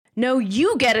No,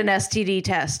 you get an STD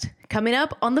test. Coming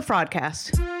up on the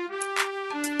Fraudcast.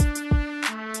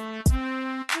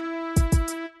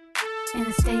 In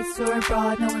the States or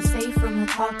abroad, no one's safe from the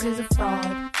talkers of fraud.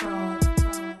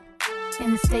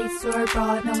 In the States or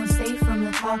abroad, no one's safe from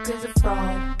the talkers of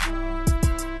fraud.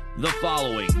 The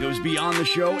following goes beyond the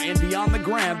show and beyond the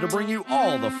gram to bring you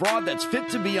all the fraud that's fit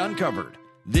to be uncovered.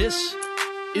 This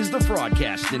is the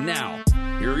Fraudcast, and now,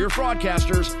 here are your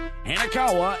fraudcasters,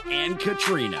 Hanakawa and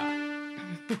Katrina.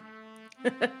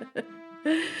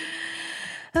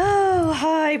 Oh,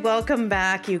 hi. Welcome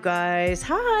back, you guys.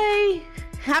 Hi.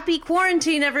 Happy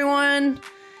quarantine, everyone.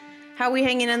 How are we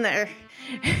hanging in there?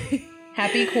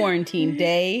 Happy quarantine,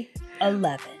 day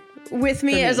 11. With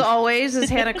me, as always, is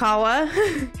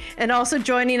Hanakawa. And also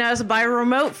joining us by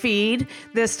remote feed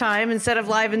this time, instead of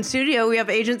live in studio, we have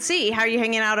Agent C. How are you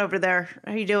hanging out over there?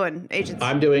 How are you doing, Agent C?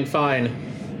 I'm doing fine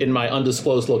in my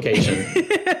undisclosed location.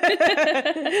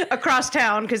 Across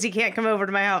town, because he can't come over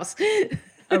to my house.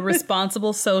 A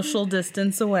responsible social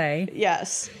distance away.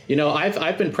 Yes. You know,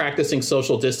 I've been practicing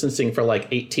social distancing for like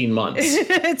 18 months.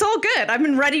 It's all good. I've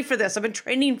been ready for this. I've been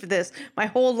training for this my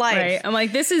whole life. Right. I'm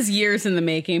like, this is years in the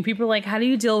making. People are like, how do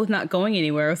you deal with not going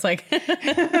anywhere? It's like,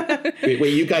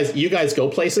 wait, you guys go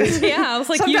places? Yeah, I was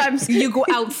like, sometimes you go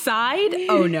outside?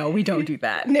 Oh no, we don't do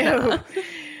that. No.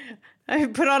 I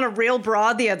put on a real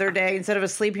bra the other day instead of a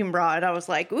sleeping bra, and I was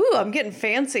like, ooh, I'm getting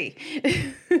fancy.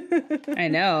 I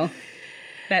know.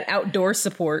 That outdoor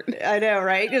support. I know,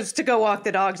 right? Just to go walk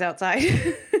the dogs outside.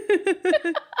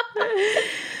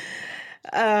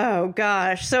 Oh,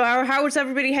 gosh. So how is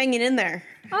everybody hanging in there?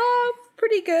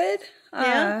 Pretty good.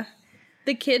 Yeah.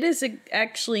 The kid is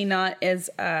actually not as,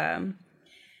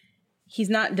 he's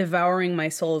not devouring my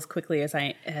soul as quickly as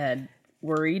I had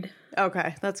worried.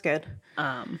 Okay, that's good.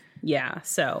 Yeah,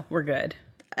 so we're good.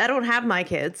 I don't have my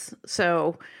kids,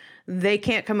 so they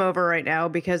can't come over right now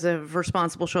because of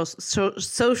responsible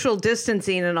social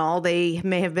distancing and all. They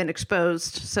may have been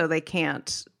exposed, so they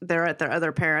can't. They're at their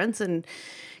other parents and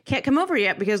can't come over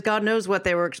yet because God knows what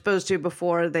they were exposed to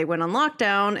before they went on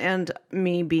lockdown. And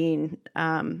me being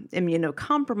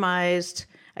immunocompromised,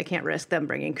 I can't risk them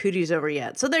bringing cooties over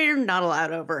yet. So they're not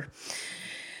allowed over.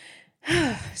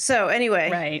 So anyway,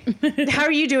 right. How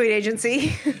are you doing,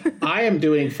 Agency? I am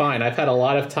doing fine. I've had a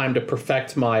lot of time to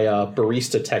perfect my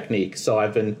barista technique, so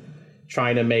I've been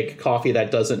trying to make coffee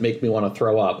that doesn't make me want to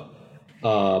throw up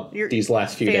these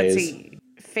last few days.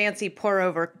 Fancy pour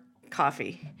over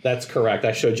coffee. That's correct.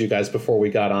 I showed you guys before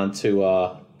we got onto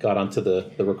the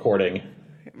recording.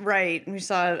 Right. We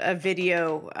saw a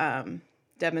video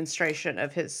demonstration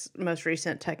of his most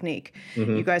recent technique.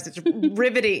 Mm-hmm. You guys, it's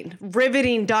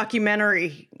riveting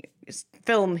documentary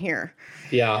film here.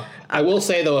 Yeah. I will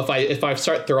say though, if I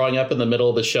start throwing up in the middle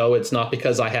of the show, it's not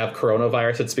because I have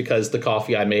coronavirus, it's because the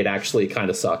coffee I made actually kind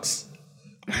of sucks.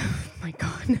 Oh my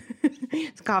God.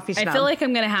 It's coffee snob. I feel like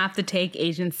I'm going to have to take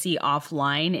Agency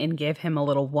offline and give him a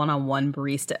little one-on-one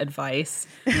barista advice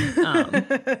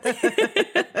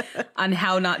on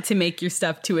how not to make your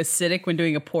stuff too acidic when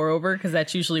doing a pour over, because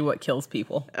that's usually what kills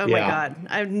people. Oh my God.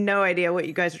 I have no idea what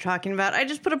you guys are talking about. I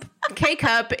just put a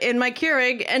K-cup in my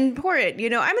Keurig and pour it. You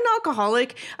know, I'm an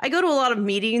alcoholic. I go to a lot of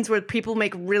meetings where people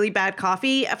make really bad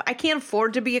coffee. I can't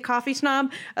afford to be a coffee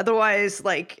snob. Otherwise,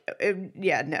 no.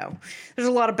 There's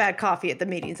a lot of bad coffee at the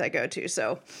meetings I go to,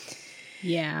 so.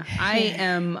 Yeah, I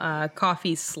am a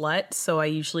coffee slut, so I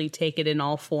usually take it in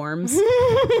all forms.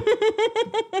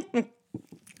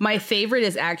 My favorite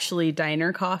is actually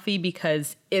diner coffee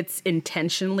because it's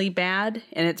intentionally bad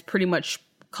and it's pretty much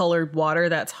colored water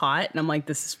that's hot. And I'm like,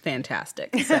 this is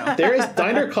fantastic. So there is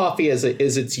diner coffee is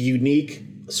its unique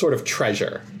sort of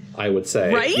treasure, I would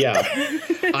say. Right? Yeah.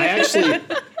 I actually,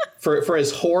 for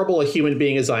as horrible a human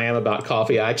being as I am about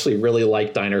coffee, I actually really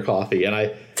like diner coffee.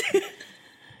 And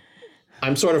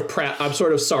I'm sort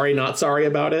of sorry, not sorry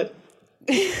about it.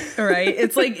 Right.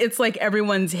 It's like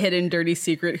everyone's hidden dirty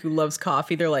secret who loves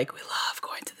coffee. They're like, we love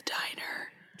going to the diner.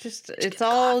 It's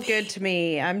all coffee. Good to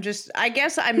me. I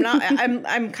guess I'm not,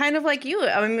 I'm kind of like you.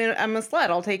 I'm a slut.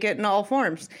 I'll take it in all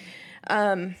forms.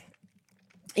 Why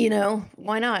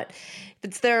not? If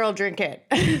it's there, I'll drink it.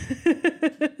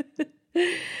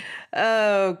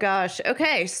 Oh gosh.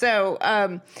 Okay.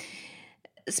 So,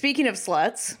 speaking of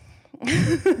sluts,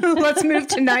 let's move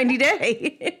to 90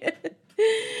 Day.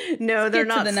 No, they're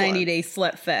not. To the 90-day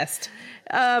slut fest.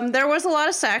 There was a lot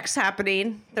of sex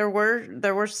happening. There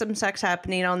were some sex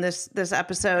happening on this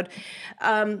episode.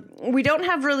 We don't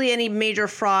have really any major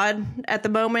fraud at the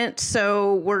moment,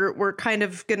 so we're kind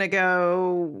of gonna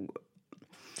go.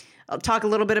 I'll talk a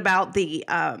little bit about the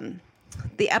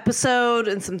the episode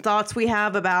and some thoughts we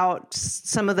have about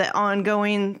some of the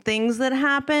ongoing things that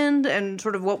happened and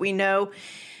sort of what we know.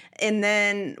 And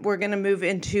then we're going to move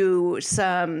into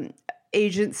some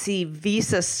agency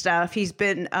visa stuff. He's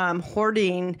been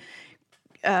hoarding,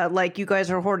 like you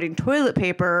guys are hoarding toilet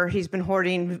paper. He's been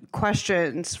hoarding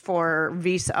questions for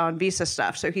visa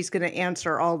stuff. So he's going to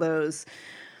answer all those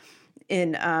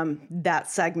in that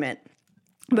segment.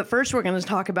 But first, we're going to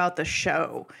talk about the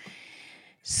show.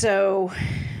 So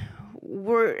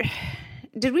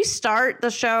did we start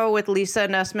the show with Lisa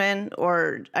and Usman,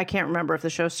 or I can't remember if the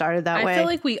show started that way? I feel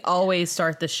like we always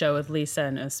start the show with Lisa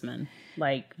and Usman.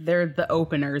 Like, they're the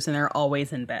openers and they're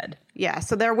always in bed. Yeah,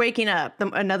 so they're waking up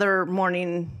another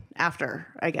morning after,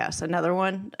 I guess, another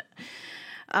one.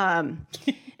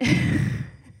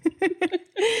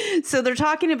 So they're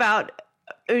talking about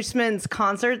Usman's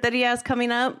concert that he has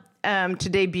coming up. To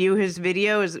debut his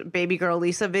video, his Baby Girl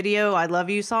Lisa video, I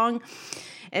Love You song.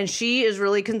 And she is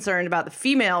really concerned about the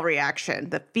female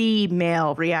reaction that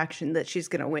she's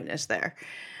going to witness there.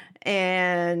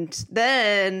 And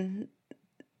then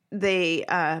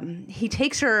he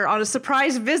takes her on a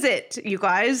surprise visit, you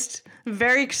guys.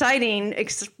 Very exciting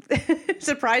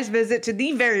surprise visit to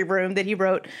the very room that he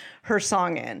wrote her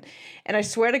song in. And I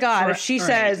swear to God, if she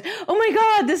says, oh my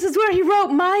God, this is where he wrote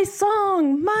my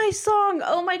song.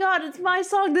 Oh my God, it's my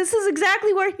song. This is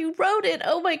exactly where he wrote it.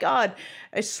 Oh my God.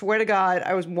 I swear to God,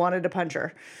 I wanted to punch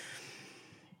her.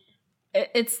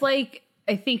 It's like,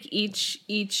 I think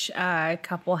each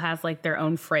couple has like their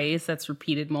own phrase that's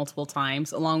repeated multiple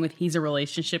times, along with he's a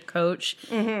relationship coach.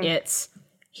 Mm-hmm. It's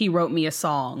he wrote me a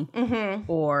song,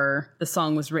 or the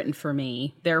song was written for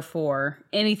me. Therefore,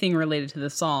 anything related to the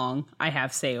song, I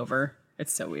have say over.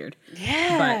 It's so weird.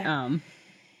 Yeah.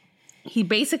 But he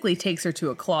basically takes her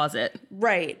to a closet.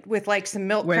 Right. With like some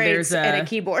milk crates and a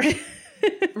keyboard.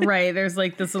 Right. There's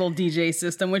like this little DJ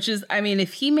system, which is, I mean,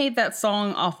 if he made that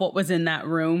song off what was in that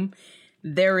room,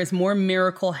 there is more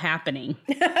miracle happening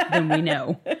than we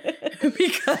know.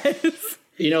 Because...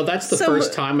 You know, that's the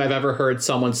first time I've ever heard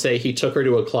someone say he took her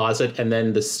to a closet and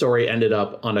then the story ended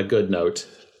up on a good note.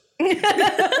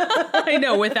 I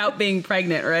know, without being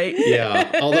pregnant, right?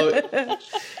 Yeah. Although,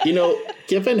 you know,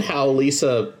 given how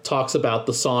Lisa talks about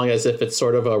the song as if it's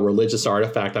sort of a religious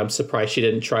artifact, I'm surprised she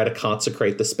didn't try to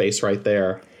consecrate the space right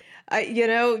there.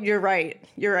 You're right.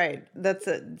 That's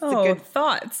a good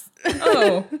thoughts.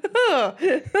 Oh,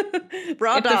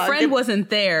 raw if dog. the friend wasn't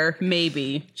there,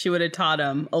 maybe she would have taught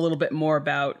him a little bit more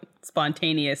about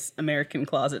spontaneous American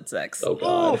closet sex. Oh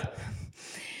God. Oh.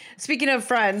 Speaking of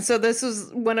friends, so this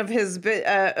was one of his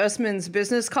Usman's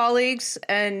business colleagues,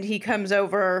 and he comes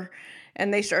over,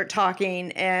 and they start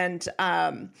talking, and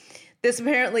this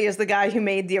apparently is the guy who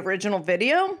made the original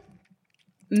video.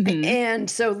 Mm-hmm. And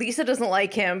so Lisa doesn't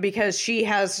like him because she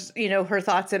has, her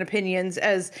thoughts and opinions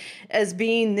as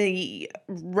being the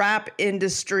rap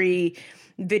industry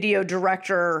video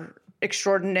director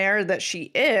extraordinaire that she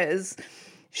is.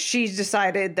 She's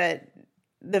decided that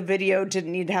the video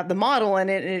didn't need to have the model in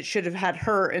it, and it should have had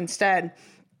her instead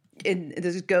in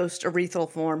this ghost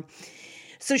Aretha form.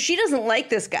 So she doesn't like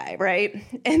this guy, right?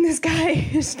 And this guy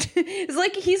is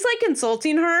like, he's like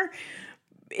insulting her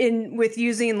with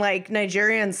using like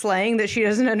Nigerian slang that she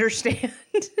doesn't understand,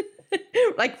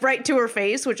 like right to her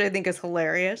face, which I think is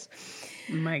hilarious.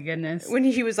 My goodness. When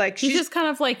he was like, he's just kind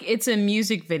of like, it's a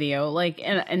music video, like,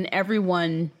 and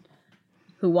everyone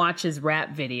who watches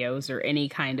rap videos or any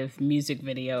kind of music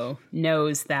video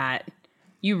knows that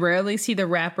you rarely see the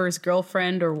rapper's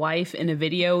girlfriend or wife in a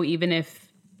video, even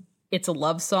if it's a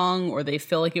love song or they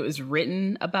feel like it was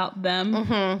written about them.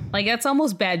 Mm-hmm. Like, that's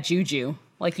almost bad juju.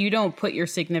 Like, you don't put your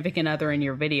significant other in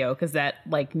your video because that,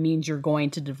 like, means you're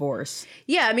going to divorce.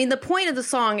 Yeah, I mean, the point of the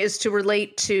song is to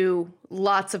relate to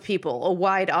lots of people, a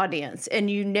wide audience.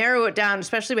 And you narrow it down,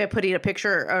 especially by putting a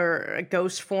picture or a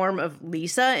ghost form of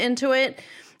Lisa into it.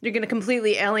 You're going to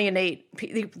completely alienate,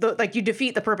 like, you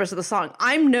defeat the purpose of the song.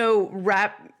 I'm no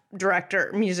rap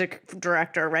director, music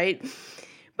director, right?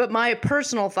 But my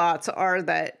personal thoughts are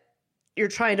that you're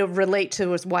trying to relate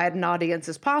to as wide an audience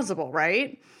as possible,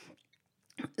 right?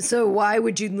 So why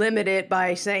would you limit it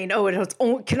by saying, oh,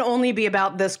 it can only be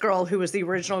about this girl who was the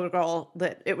original girl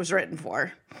that it was written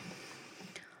for?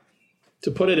 To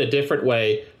put it a different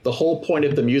way, the whole point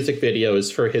of the music video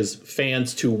is for his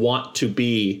fans to want to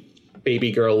be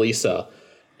Baby Girl Lisa.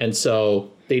 And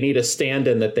so they need a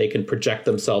stand-in that they can project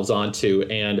themselves onto.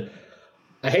 And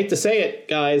I hate to say it,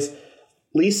 guys,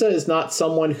 Lisa is not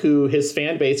someone who his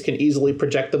fan base can easily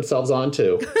project themselves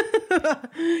onto.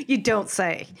 You don't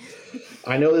say.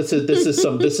 I know this is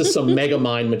some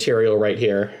Megamind material right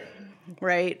here.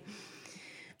 Right.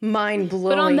 mind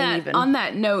blowing. But on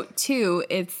that note too,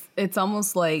 it's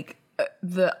almost like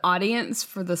the audience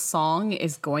for the song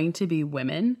is going to be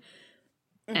women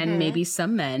and maybe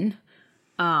some men.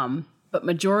 But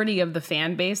majority of the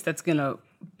fan base that's going to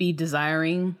be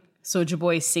desiring Soulja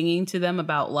Boy singing to them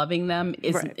about loving them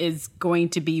is going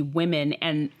to be women.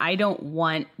 And I don't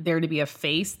want there to be a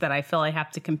face that I feel I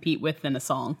have to compete with in a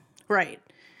song. Right.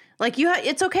 Like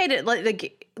it's okay to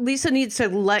like Lisa needs to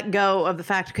let go of the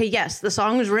fact, okay, yes, the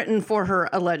song was written for her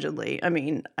allegedly. I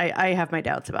mean, I have my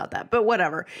doubts about that, but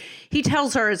whatever. He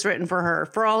tells her it's written for her.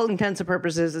 For all intents and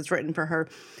purposes, it's written for her.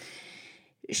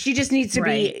 She just needs to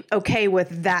be okay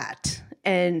with that.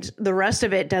 And the rest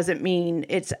of it doesn't mean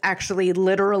it's actually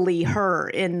literally her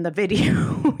in the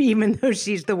video, even though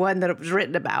she's the one that it was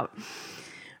written about.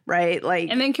 Right.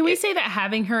 Like, and then can we say that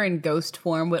having her in ghost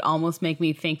form would almost make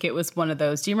me think it was one of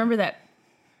those. Do you remember that?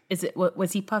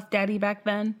 Was he Puff Daddy back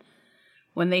then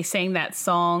when they sang that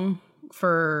song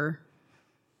for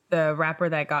the rapper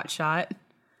that got shot?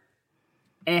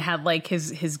 And it had like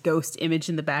his ghost image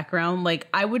in the background. Like,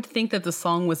 I would think that the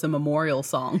song was a memorial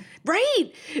song.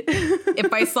 Right.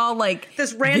 If I saw like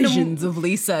this random visions of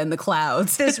Lisa in the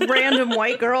clouds. This random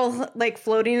white girl like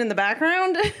floating in the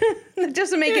background. It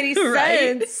doesn't make any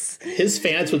sense. His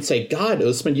fans would say, God,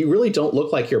 Usman, you really don't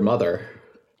look like your mother.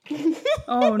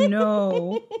 Oh,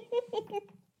 no.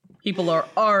 People are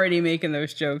already making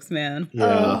those jokes, man. Yeah.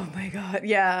 Oh, my God.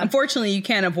 Yeah. Unfortunately, you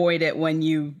can't avoid it when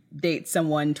you date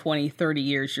someone 20, 30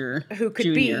 years your who could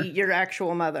junior. be your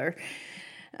actual mother.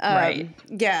 Right.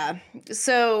 Yeah.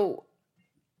 So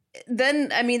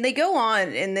then, I mean, they go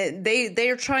on and they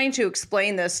are trying to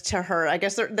explain this to her. I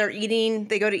guess they're eating.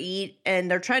 They go to eat and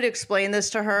they're trying to explain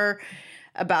this to her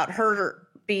about her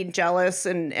being jealous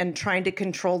and trying to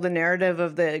control the narrative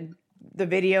of the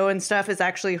video and stuff is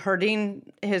actually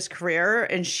hurting his career.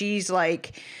 And she's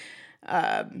like,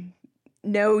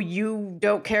 no, you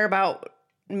don't care about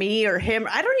me or him.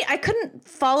 I couldn't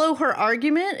follow her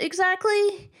argument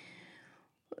exactly.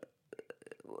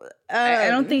 I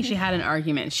don't think she had an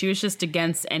argument. She was just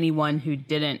against anyone who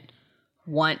didn't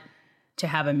want to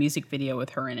have a music video with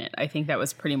her in it. I think that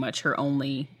was pretty much her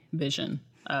only vision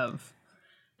of.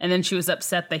 And then she was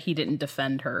upset that he didn't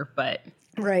defend her, but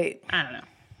right. I don't know.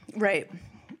 Right.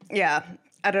 Yeah.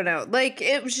 I don't know. Like,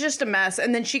 it was just a mess.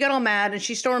 And then she got all mad and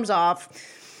she storms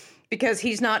off because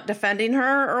he's not defending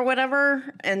her or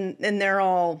whatever. And they're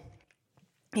all,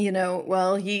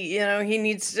 well, he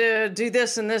needs to do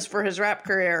this and this for his rap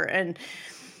career. And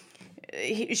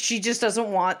she just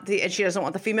doesn't want she doesn't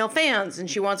want the female fans and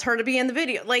she wants her to be in the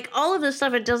video. Like, all of this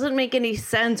stuff, it doesn't make any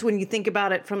sense when you think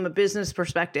about it from a business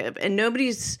perspective. And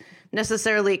nobody's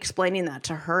necessarily explaining that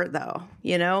to her, though.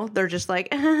 They're just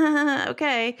like,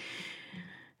 okay.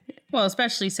 Well,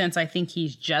 especially since I think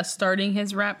he's just starting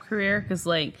his rap career, because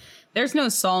like there's no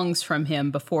songs from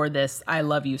him before this I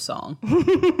Love You song.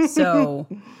 So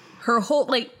her whole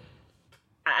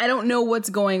I don't know what's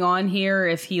going on here,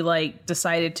 if he like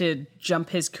decided to jump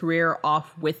his career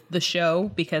off with the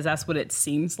show, because that's what it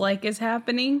seems like is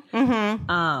happening.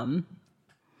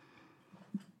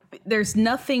 There's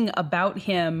nothing about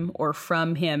him or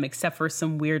from him except for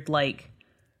some weird like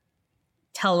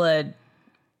telenovela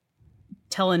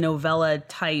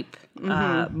type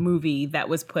movie that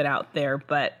was put out there.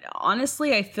 But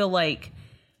honestly, I feel like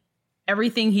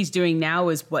everything he's doing now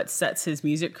is what sets his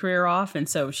music career off. And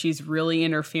so if she's really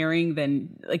interfering,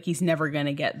 then like he's never going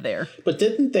to get there. But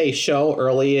didn't they show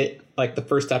early, like the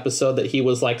first episode, that he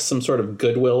was like some sort of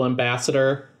goodwill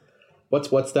ambassador? What's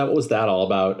that? What was that all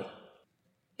about?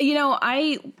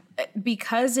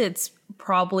 Because it's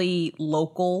probably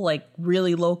local, like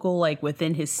really local, like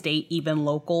within his state, even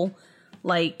local,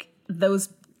 like those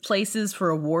places for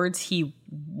awards he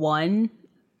won,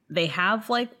 they have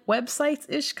like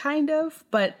websites-ish kind of,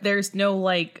 but there's no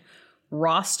like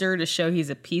roster to show he's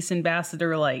a peace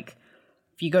ambassador. Like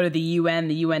if you go to the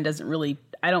UN doesn't really,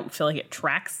 I don't feel like it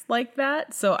tracks like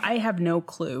that. So I have no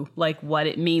clue like what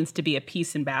it means to be a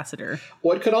peace ambassador.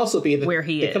 Well, it could also be that where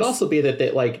he is. It could also be that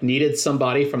they like needed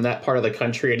somebody from that part of the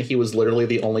country and he was literally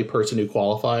the only person who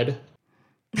qualified.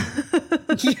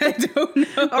 Yeah, I don't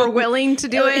know. Or willing to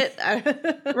do it.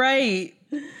 Right.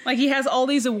 Like he has all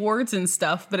these awards and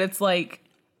stuff, but it's like,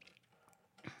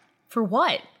 for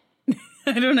what?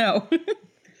 I don't know.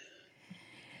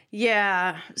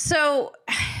 Yeah. So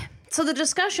the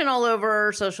discussion all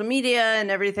over social media and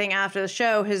everything after the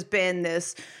show has been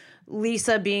this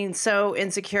Lisa being so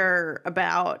insecure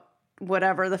about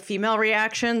whatever the female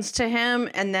reactions to him,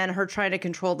 and then her trying to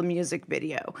control the music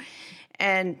video.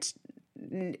 And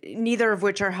neither of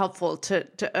which are helpful to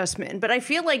Usman. But I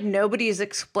feel like nobody's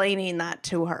explaining that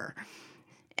to her.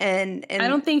 And I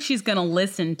don't think she's going to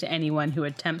listen to anyone who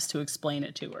attempts to explain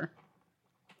it to her.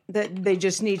 That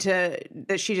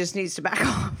she just needs to back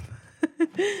off.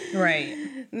 Right.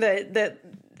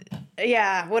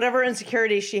 Yeah, whatever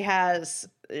insecurity she has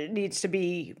needs to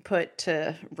be put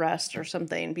to rest or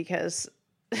something, because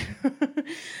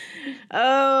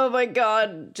oh my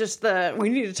God, we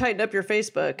need to tighten up your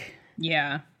Facebook.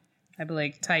 Yeah. I'd be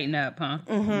like, tighten up, huh?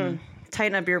 Mm-hmm.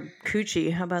 Tighten up your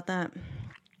coochie. How about that?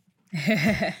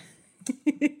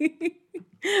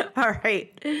 All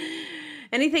right.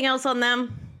 Anything else on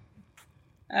them?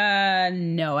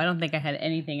 No, I don't think I had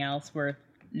anything else worth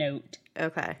note.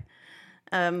 Okay.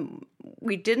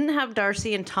 We didn't have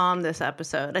Darcy and Tom this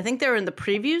episode. I think they were in the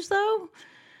previews, though.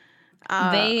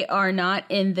 They are not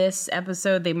in this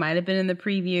episode. They might have been in the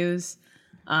previews.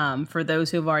 For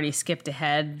those who have already skipped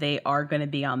ahead, they are going to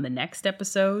be on the next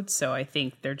episode. So I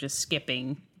think they're just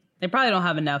skipping. They probably don't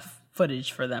have enough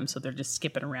footage for them, so they're just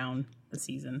skipping around the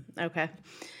season. Okay.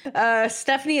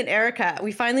 Stephanie and Erica.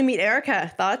 We finally meet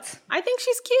Erica. Thoughts? I think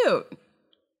she's cute.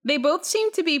 They both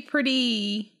seem to be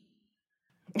pretty,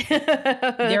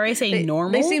 dare I say,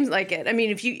 normal? They seem like it. I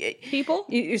mean, if people,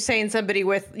 you're saying somebody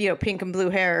with, pink and blue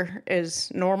hair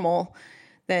is normal,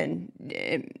 then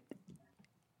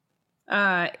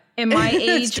in my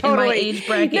age, totally, in my age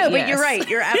bracket, no, but yes. You're right.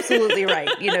 You're absolutely right.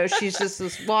 She's just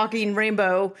this walking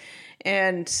rainbow,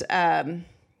 and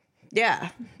yeah,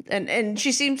 and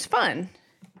she seems fun.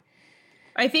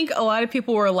 I think a lot of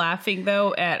people were laughing,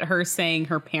 though, at her saying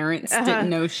her parents didn't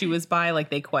know she was bi, like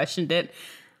they questioned it.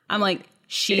 I'm like,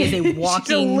 she is a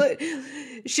walking...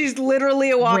 she's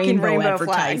literally a walking rainbow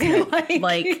flag.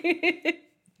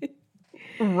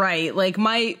 Right. Like,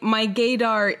 my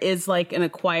gaydar is like an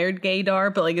acquired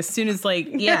gaydar, but like as soon as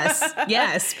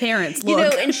yes, parents,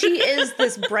 look. And she is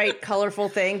this bright, colorful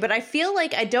thing, but I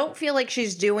don't feel like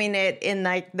she's doing it in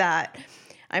like that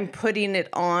I'm putting it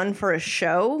on for a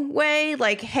show way.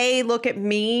 Like, hey, look at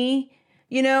me.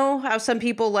 How some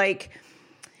people I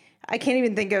can't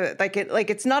even think of it. Like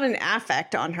it's not an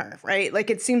affect on her, right? Like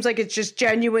it seems like it's just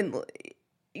genuine.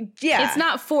 Yeah. It's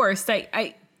not forced.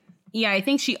 I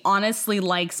think she honestly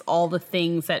likes all the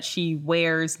things that she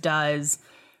wears, does.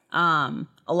 A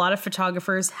lot of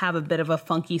photographers have a bit of a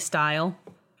funky style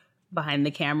behind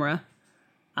the camera.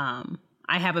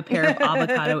 I have a pair of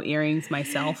avocado earrings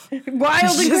myself.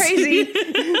 Wild and crazy.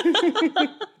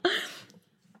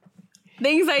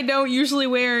 Things I don't usually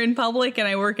wear in public, and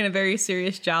I work in a very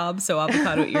serious job, so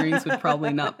avocado earrings would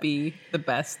probably not be the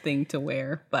best thing to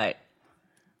wear. But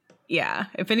yeah,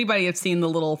 if anybody has seen the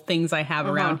little things I have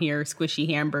around here, squishy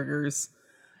hamburgers,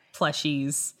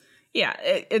 plushies, yeah,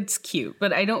 it's cute.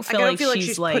 But I don't feel like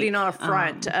she's putting on a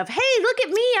front of, hey, look at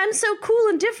me, I'm so cool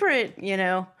and different,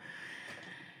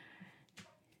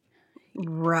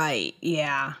 Right.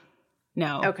 Yeah.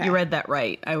 No. Okay. You read that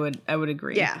right. I would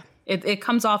agree. Yeah. It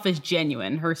comes off as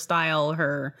genuine. Her style,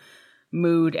 her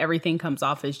mood, everything comes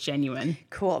off as genuine.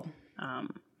 Cool.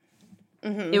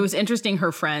 It was interesting.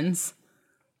 Her friends,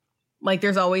 like,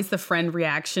 there's always the friend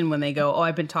reaction when they go, "Oh,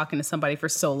 I've been talking to somebody for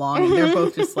so long." And they're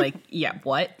both just like, "Yeah,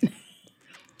 what?"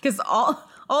 Because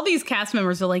all these cast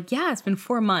members are like, "Yeah, it's been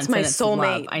 4 months. It's my and it's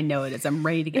soulmate. Love. I know it is. I'm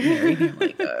ready to get married." And you're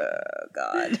like, "Oh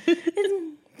God."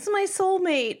 It's my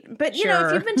soulmate. But,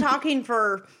 if you've been talking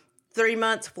for 3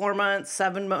 months, 4 months,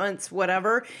 7 months,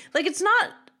 whatever, like, it's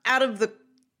not out of the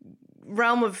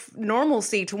realm of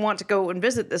normalcy to want to go and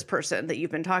visit this person that you've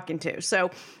been talking to.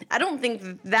 So I don't think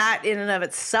that in and of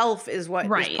itself is what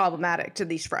is problematic to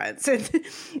these friends.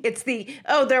 It's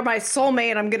they're my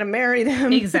soulmate, I'm going to marry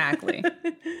them. Exactly.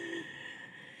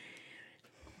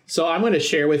 So I'm going to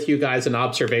share with you guys an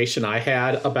observation I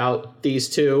had about these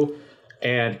two.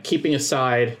 And keeping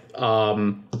aside,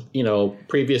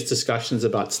 previous discussions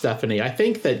about Stephanie, I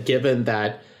think that given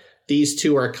that these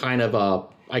two are kind of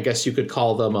I guess you could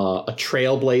call them a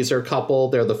trailblazer couple.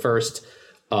 They're the first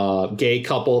gay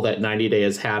couple that 90 Day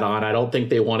has had on. I don't think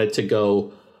they wanted to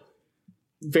go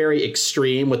very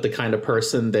extreme with the kind of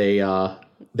person they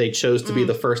chose to be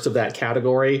the first of that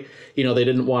category. They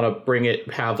didn't want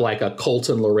to have like a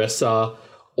Colton Larissa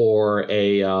or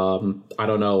a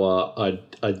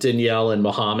Danielle and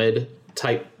Muhammad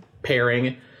type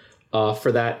pairing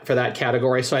for that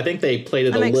category. So I think they played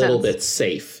it a little bit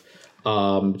safe.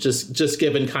 Just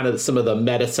given kind of some of the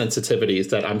meta sensitivities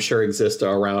that I'm sure exist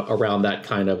around that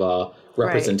kind of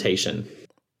representation.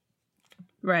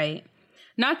 Right.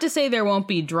 Not to say there won't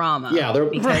be drama. Yeah,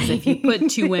 because if you put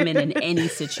two women in any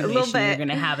situation, you're going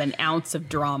to have an ounce of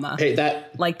drama. Hey,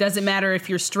 that doesn't matter if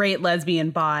you're straight,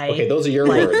 lesbian, bi. Okay, those are your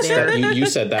words. You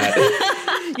said that.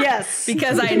 Yes,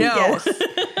 because I know.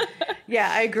 Yeah,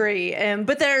 I agree.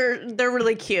 But they're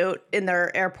really cute in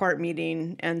their airport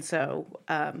meeting, and so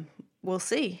we'll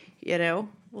see.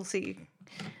 We'll see.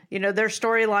 Their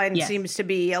storyline seems to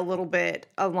be a little bit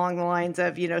along the lines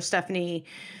of, Stephanie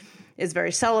is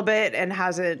very celibate and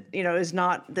hasn't, is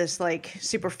not this like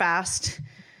super fast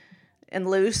and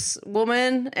loose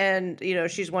woman. And,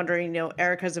 she's wondering,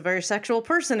 Erica's a very sexual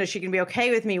person. Is she going to be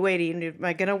okay with me waiting? Am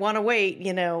I going to want to wait?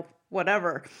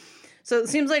 Whatever. So it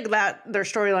seems like that their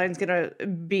storyline is going to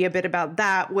be a bit about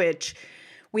that, which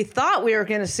we thought we were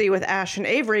going to see with Ash and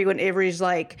Avery when Avery's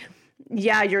like,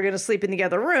 yeah, you're going to sleep in the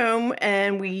other room.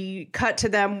 And we cut to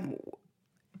them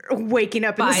waking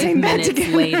up in the same bed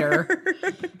together. Later.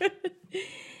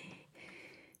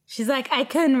 She's like, I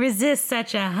couldn't resist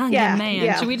such a hungry man.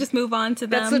 Yeah. Should we just move on to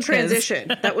them? That's the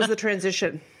transition. That was the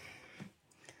transition.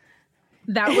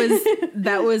 That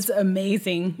was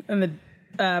amazing. And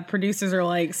the producers are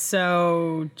like,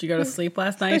 so did you go to sleep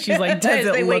last night? She's like, does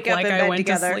it look like I went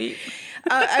to sleep?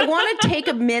 I want to take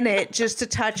a minute just to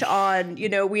touch on,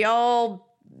 we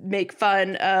all make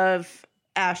fun of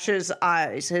Ash's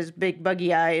eyes, his big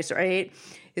buggy eyes, right?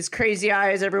 His crazy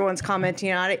eyes, everyone's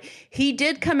commenting on it. He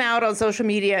did come out on social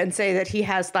media and say that he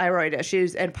has thyroid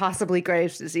issues and possibly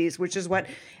Graves' disease, which is what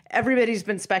everybody's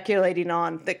been speculating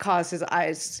on that caused his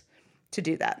eyes to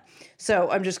do that.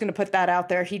 So I'm just going to put that out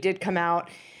there. He did come out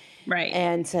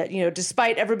and said,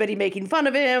 despite everybody making fun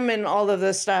of him and all of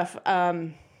this stuff,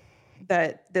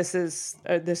 that this is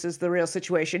the real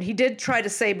situation. He did try to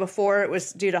say before it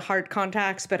was due to heart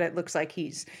contacts, but it looks like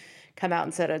he's come out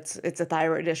and said it's a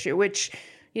thyroid issue, which,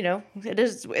 it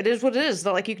is what it is. It's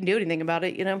not like you can do anything about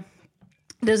it,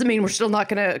 Doesn't mean we're still not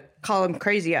going to call him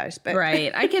crazy eyes, but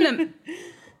right. I can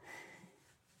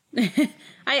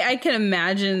I can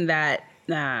imagine that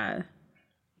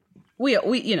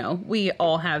we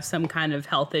all have some kind of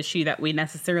health issue that we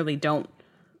necessarily don't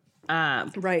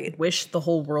wish the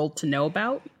whole world to know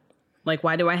about. Like,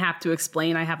 why do I have to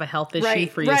explain I have a health issue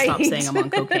for you to stop saying I'm on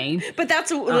cocaine? But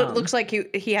that's what it looks like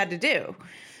he had to do,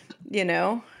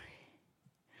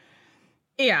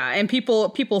 Yeah, and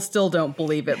people still don't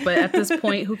believe it. But at this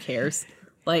point, who cares?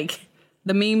 Like,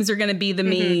 the memes are going to be the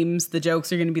memes. The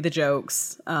jokes are going to be the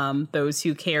jokes. Those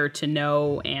who care to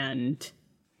know and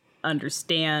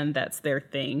understand, that's their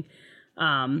thing.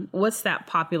 What's that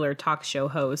popular talk show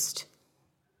host?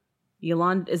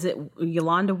 Is it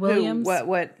Yolanda Williams?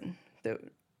 What?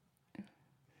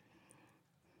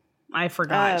 I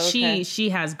forgot. Oh, okay. She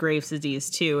has Graves'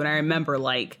 disease too, and I remember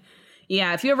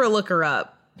if you ever look her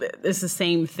up, it's the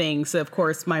same thing. So of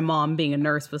course, my mom, being a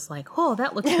nurse, was like, "Oh,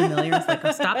 that looks familiar." It's like,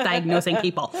 stop diagnosing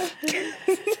people.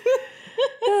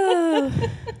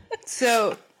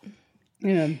 So,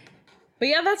 yeah, but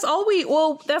yeah, that's all we.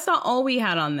 Well, that's not all we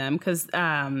had on them because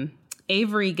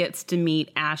Avery gets to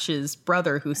meet Ash's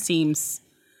brother, who sounds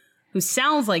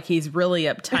like he's really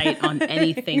uptight on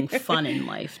anything fun in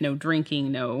life. No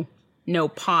drinking, no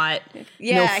pot,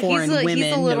 no foreign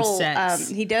women, no sex.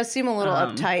 He does seem a little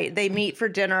uptight. They meet for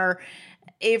dinner.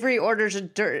 Avery orders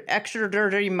an extra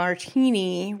dirty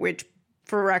martini, which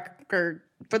for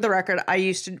the record, I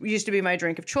used to be my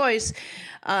drink of choice.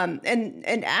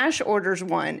 And Ash orders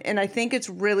one, and I think it's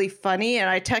really funny. And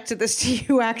I texted this to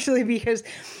you actually because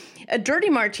a dirty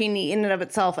martini in and of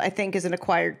itself, I think, is an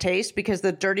acquired taste because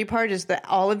the dirty part is the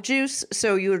olive juice.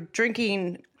 So you're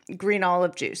drinking green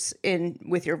olive juice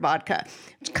with your vodka.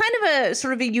 It's kind of a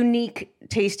sort of a unique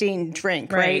tasting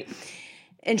drink, right?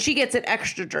 And she gets it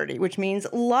extra dirty, which means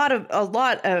a lot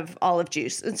of olive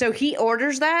juice. And so he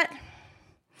orders that.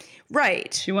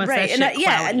 Right. She wants that shit cloudy.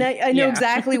 And I know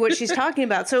exactly what she's talking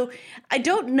about. So I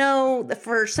don't know,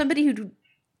 for somebody who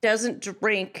doesn't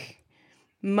drink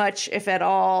much, if at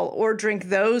all, or drink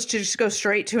those, to just go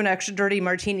straight to an extra dirty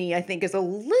martini, I think is a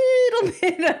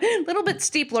little bit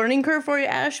steep learning curve for you,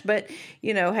 Ash. But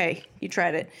hey, you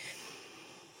tried it.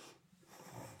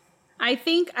 I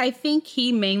think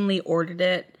he mainly ordered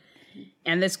it,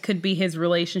 and this could be his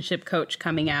relationship coach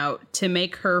coming out to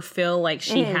make her feel like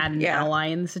she had an ally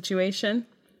in the situation.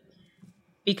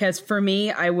 Because for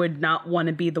me, I would not want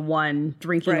to be the one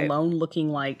drinking alone, looking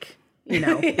like,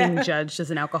 being judged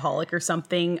as an alcoholic or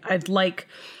something. I'd like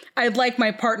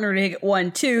my partner to get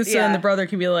one too, so then the brother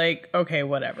can be like, okay,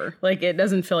 whatever. Like, it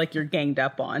doesn't feel like you're ganged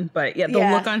up on. But the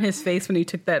look on his face when he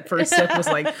took that first sip was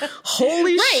like,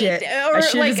 holy shit. Or I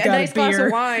should like have a got nice a beer. glass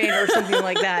of wine or something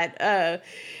like that.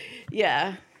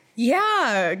 Yeah.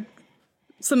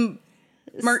 Some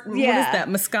what is that?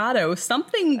 Moscato,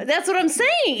 something. That's what I'm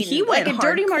saying. He went like a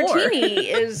dirty hardcore. martini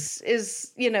is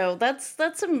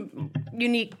that's some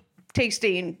unique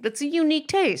tasting. That's a unique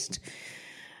taste.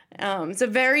 It's a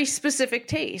very specific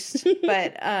taste,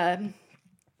 but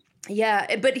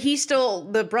Yeah, but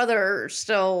the brother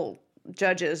still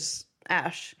judges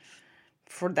Ash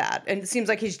for that. And it seems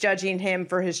like he's judging him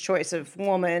for his choice of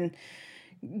woman,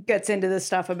 gets into this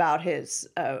stuff about his,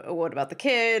 what about the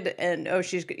kid? And,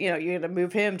 she's, you're going to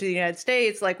move him to the United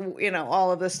States, like,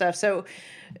 all of this stuff. So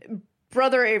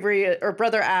Brother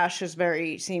Ash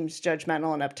seems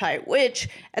judgmental and uptight, which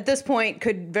at this point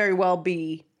could very well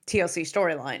be TLC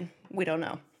storyline. We don't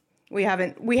know. We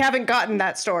haven't gotten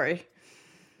that story.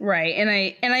 Right.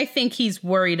 And I think he's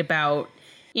worried about,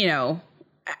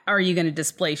 are you going to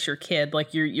displace your kid?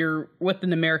 Like you're with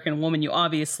an American woman, you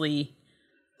obviously,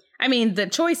 the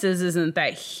choices isn't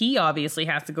that he obviously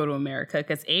has to go to America,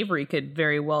 because Avery could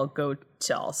very well go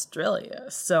to Australia.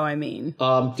 So,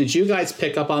 did you guys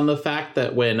pick up on the fact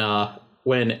that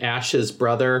when Ash's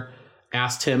brother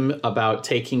asked him about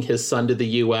taking his son to the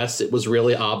U.S., it was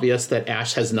really obvious that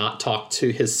Ash has not talked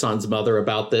to his son's mother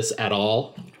about this at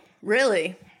all?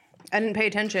 Really? I didn't pay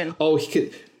attention. He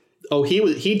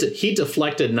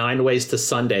deflected 9 ways to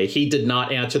Sunday. He did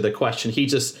not answer the question.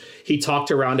 He talked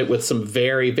around it with some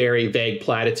very, very vague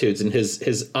platitudes, and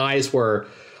his eyes were,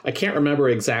 I can't remember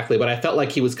exactly, but I felt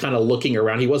like he was kind of looking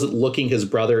around. He wasn't looking his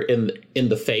brother in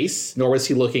the face, nor was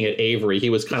he looking at Avery. He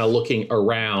was kind of looking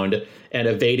around and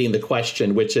evading the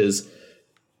question, which is,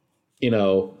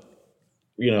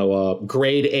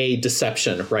 grade A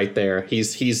deception right there.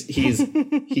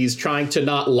 He's trying to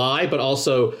not lie, but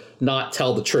also not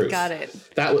tell the truth. Got it.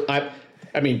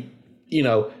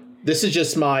 This is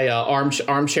just my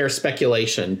armchair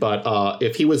speculation, but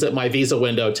if he was at my visa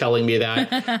window telling me that,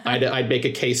 I'd make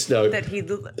a case note that he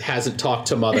hasn't talked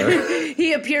to mother.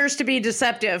 He appears to be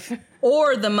deceptive.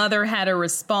 Or the mother had a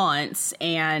response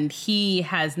and he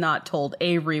has not told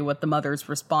Avery what the mother's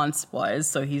response was.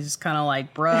 So he's kind of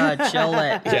like, bruh, chill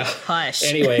it. Yeah. Hush.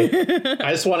 Anyway,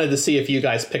 I just wanted to see if you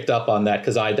guys picked up on that,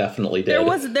 because I definitely did.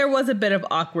 There was a bit of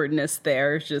awkwardness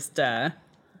there. Just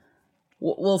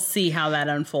we'll see how that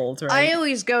unfolds, right? I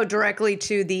always go directly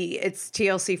to it's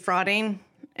TLC frauding,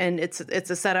 and it's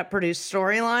a setup produced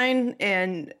storyline.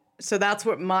 And so that's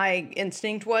what my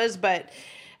instinct was. But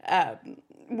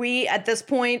we, at this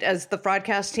point, as the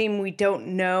Fraudcast team, we don't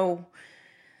know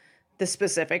the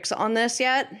specifics on this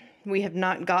yet. We have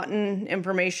not gotten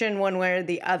information one way or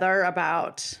the other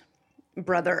about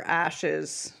Brother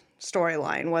Ash's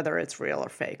storyline, whether it's real or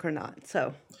fake or not.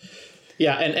 So,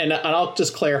 yeah, and I'll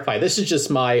just clarify. This is just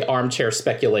my armchair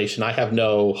speculation. I have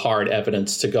no hard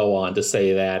evidence to go on to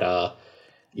say that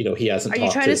he hasn't. Are you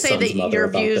trying to say that your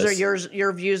views are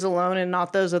your views alone and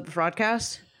not those of the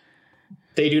Fraudcast?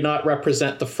 They do not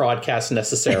represent the Fraudcast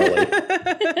necessarily.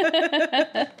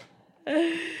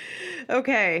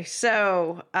 Okay,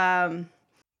 so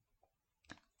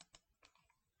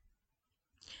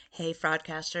hey,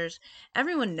 Fraudcasters.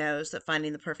 Everyone knows that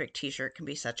finding the perfect t-shirt can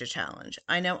be such a challenge.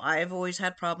 I know I've always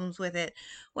had problems with it,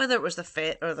 whether it was the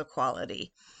fit or the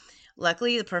quality.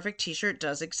 Luckily, the perfect t-shirt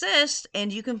does exist,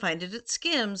 and you can find it at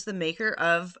Skims, the maker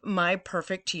of my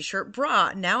perfect t-shirt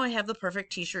bra. Now I have the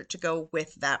perfect t-shirt to go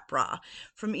with that bra.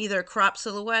 From either crop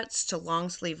silhouettes to long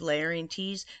sleeve layering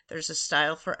tees, there's a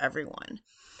style for everyone.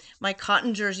 My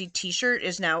cotton jersey t-shirt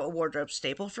is now a wardrobe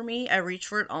staple for me. I reach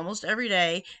for it almost every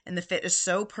day, and the fit is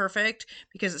so perfect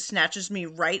because it snatches me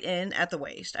right in at the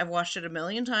waist. I've washed it a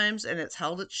million times, and it's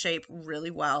held its shape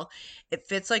really well. It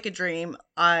fits like a dream.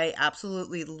 I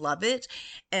absolutely love it.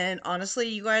 And honestly,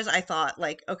 you guys, I thought,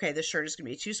 okay, this shirt is going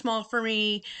to be too small for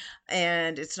me,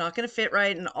 and it's not going to fit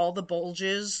right, and all the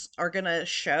bulges are going to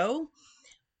show.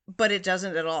 But it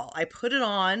doesn't at all. I put it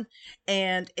on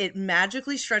and it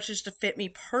magically stretches to fit me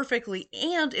perfectly,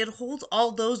 and it holds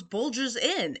all those bulges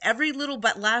in. Every little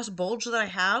last bulge that I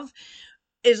have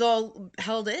is all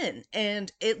held in,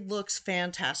 and it looks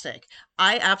fantastic.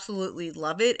 I absolutely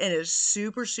love it, and it is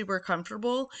super, super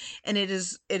comfortable, and it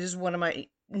is one of my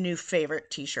new favorite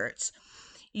t-shirts.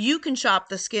 You can shop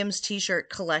the Skims t-shirt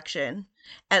collection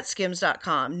at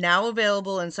skims.com, now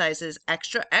available in sizes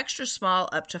extra, extra small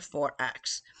up to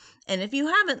 4X. And if you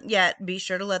haven't yet, be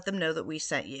sure to let them know that we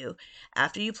sent you.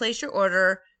 After you place your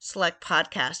order, select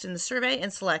podcast in the survey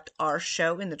and select our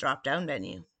show in the drop-down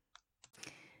menu.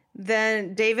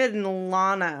 Then David and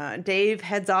Lana. Dave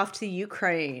heads off to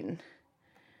Ukraine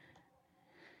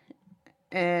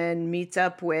and meets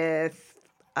up with,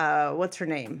 what's her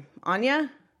name? Anya?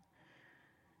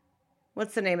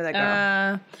 What's the name of that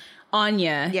girl?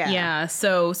 Anya. Yeah.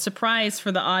 So, surprise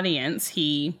for the audience,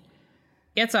 he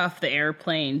gets off the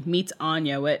airplane, meets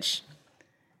Anya, which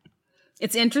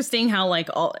it's interesting how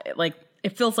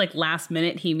it feels like last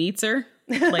minute he meets her.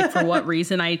 For what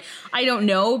reason? I don't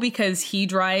know, because he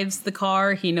drives the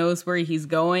car. He knows where he's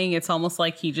going. It's almost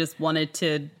like he just wanted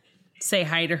to say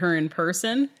hi to her in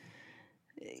person.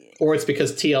 Or it's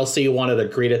because TLC wanted a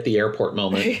greet at the airport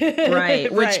moment.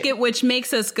 Right. Right. Which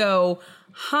makes us go,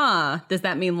 does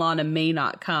that mean Lana may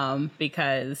not come?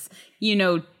 Because,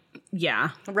 yeah.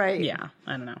 Right. Yeah.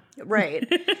 I don't know.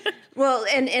 Right. Well,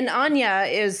 and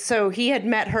Anya so he had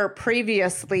met her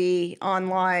previously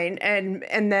online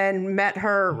and then met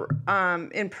her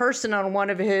in person on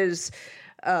one of his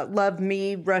Love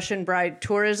Me Russian Bride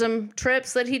tourism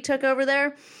trips that he took over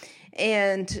there.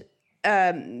 And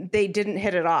they didn't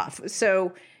hit it off.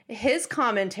 So his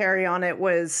commentary on it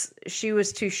was she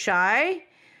was too shy.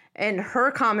 And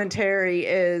her commentary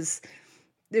is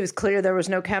it was clear there was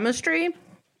no chemistry.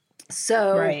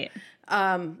 So, right.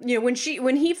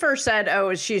 When he first said,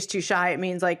 "Oh, she's too shy," it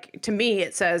means like to me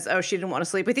it says, "Oh, she didn't want to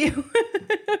sleep with you."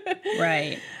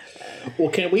 Right. Well,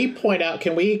 can we point out?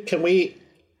 Can we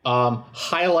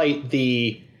highlight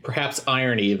the perhaps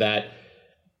irony that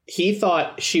he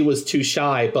thought she was too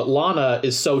shy, but Lana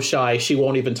is so shy she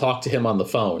won't even talk to him on the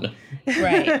phone.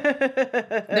 Right.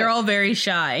 They're all very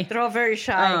shy. They're all very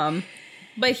shy.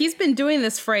 But he's been doing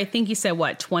this for, I think he said,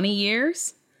 20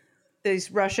 years?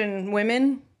 These Russian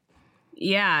women.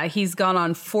 Yeah, he's gone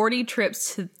on 40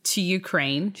 trips to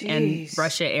Ukraine and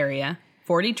Russia area.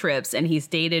 40 trips, and he's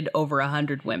dated over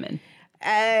 100 women.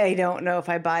 I don't know if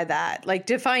I buy that. Like,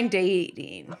 define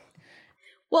dating.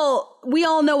 Well, we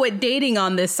all know what dating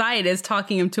on this site is,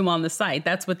 talking to him on the site.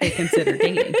 That's what they consider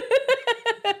dating.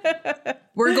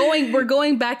 We're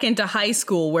going back into high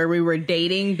school where we were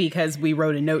dating because we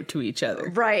wrote a note to each other.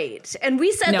 Right. And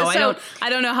we said I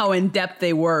don't know how in depth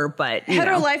they were, but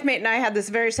Hetero Lifemate and I had this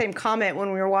very same comment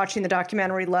when we were watching the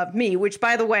documentary Love Me, which,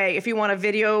 by the way, if you want a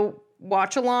video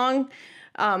watch along,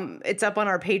 it's up on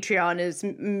our Patreon. Is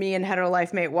me and Hetero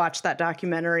Lifemate watched that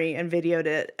documentary and videoed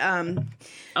it.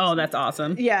 Oh, that's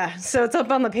awesome. Yeah, so it's up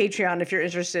on the Patreon if you're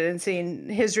interested in seeing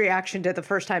his reaction to the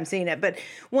first time seeing it. But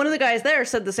one of the guys there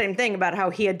said the same thing about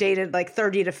how he had dated like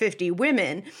 30 to 50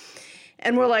 women.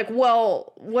 And we're like,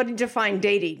 well, what did you define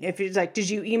dating? If it's like, did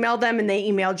you email them and they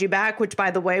emailed you back? Which,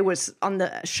 by the way, was on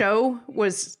the show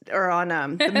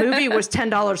on the movie was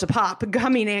 $10 a pop,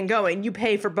 coming and going. You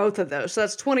pay for both of those, so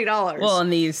that's $20. Well,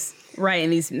 and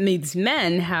these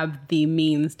men have the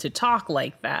means to talk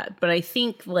like that. But I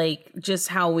think like just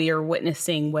how we are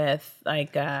witnessing with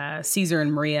like Caesar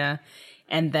and Maria,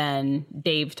 and then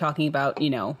Dave talking about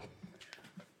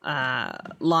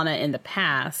Lana in the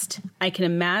past, I can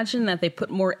imagine that they put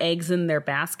more eggs in their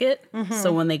basket. Mm-hmm.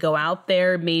 So when they go out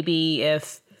there, maybe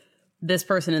if this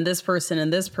person and this person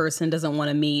and this person doesn't want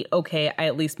to meet, okay, I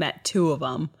at least met two of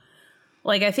them.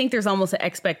 Like, I think there's almost an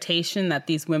expectation that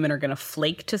these women are going to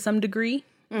flake to some degree.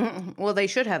 Mm-hmm. Well, they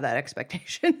should have that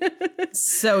expectation.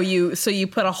 So you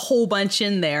put a whole bunch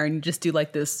in there and just do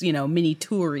like this, mini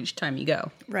tour each time you go.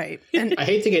 Right. And I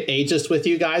hate to get ageist with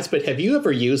you guys, but have you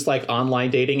ever used like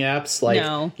online dating apps? Like,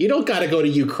 no. You don't got to go to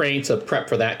Ukraine to prep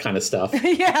for that kind of stuff.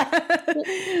 Yeah.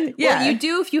 Well, you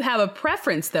do if you have a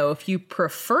preference, though. If you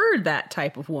prefer that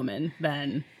type of woman,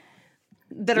 then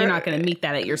you're not going to meet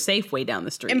that at your Safeway down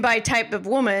the street. And by type of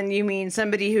woman, you mean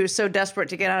somebody who's so desperate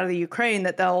to get out of the Ukraine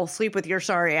that they'll sleep with your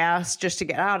sorry ass just to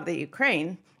get out of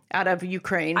Ukraine.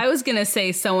 I was going to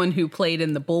say someone who played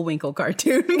in the Bullwinkle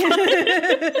cartoon.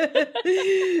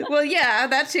 Well, yeah,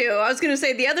 that too. I was going to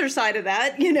say the other side of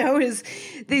that, is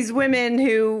these women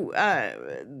who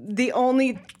the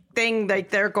only thing,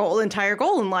 like their entire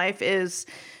goal in life is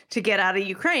to get out of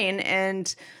Ukraine,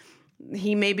 and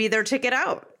he may be their ticket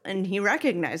out. And he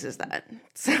recognizes that.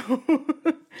 So,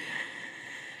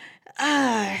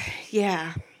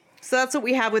 yeah. So that's what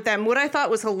we have with them. What I thought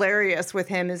was hilarious with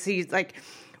him is he's like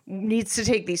needs to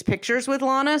take these pictures with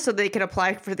Lana so they can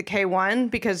apply for the K1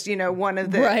 because, one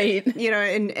of the, right.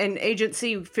 And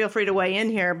agency, feel free to weigh in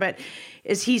here. But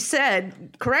as he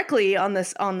said correctly on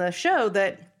the show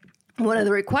that one of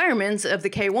the requirements of the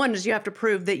K1 is you have to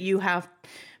prove that you have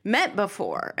met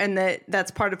before, and that's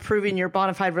part of proving your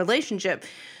bona fide relationship.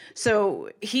 So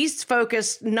he's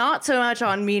focused not so much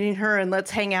on meeting her and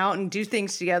let's hang out and do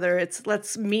things together. It's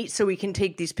let's meet so we can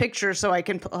take these pictures so I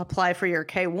can apply for your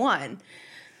K1.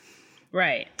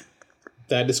 Right.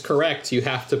 That is correct. You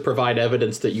have to provide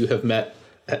evidence that you have met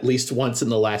at least once in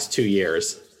the last 2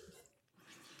 years.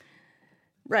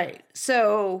 Right.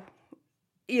 So,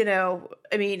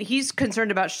 he's concerned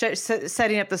about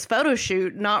setting up this photo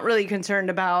shoot, not really concerned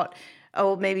about,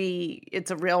 oh, maybe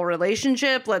it's a real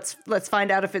relationship. Let's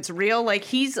find out if it's real. Like,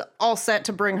 he's all set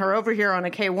to bring her over here on a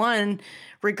K1,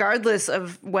 regardless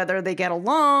of whether they get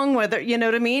along, whether, you know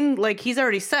what I mean? Like, he's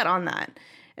already set on that.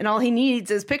 And all he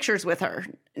needs is pictures with her,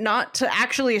 not to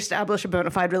actually establish a bona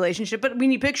fide relationship, but we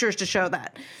need pictures to show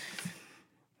that.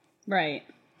 Right.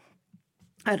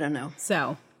 I don't know.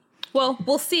 So, well,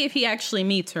 we'll see if he actually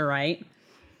meets her, right?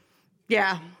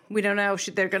 Yeah, we don't know.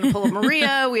 They're going to pull a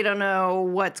Maria. We don't know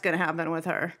what's going to happen with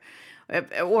her.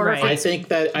 Or Right. I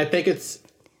think it's.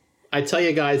 I tell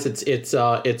you guys,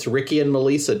 it's Ricky and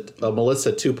Melissa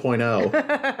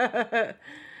 2.0.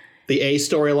 The A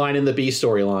storyline and the B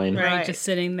storyline. Right, just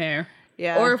sitting there.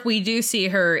 Yeah. Or if we do see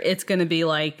her, it's going to be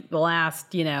like the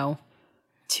last, 2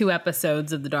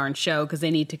 episodes of the darn show because they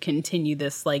need to continue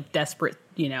this like desperate,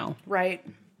 right.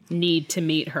 need to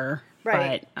meet her.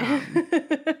 Right.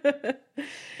 But,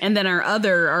 and then our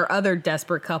other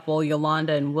desperate couple,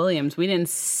 Yolanda and Williams,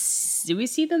 did we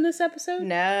see them this episode?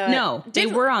 No, they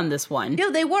were on this one.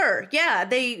 No, they were. Yeah,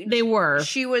 they were.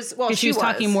 She was. Well, she was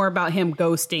talking more about him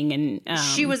ghosting, and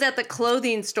she was at the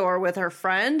clothing store with her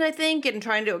friend, I think, and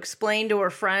trying to explain to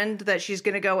her friend that she's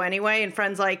going to go anyway. And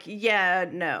friend's like, "Yeah,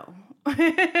 no."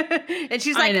 And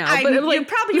she's like, "You're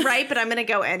probably right, but I'm going to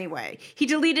go anyway." He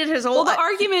deleted his whole. Well, the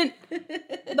argument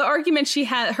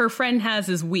her friend has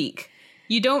is weak.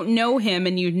 You don't know him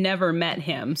and you've never met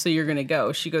him, so you're going to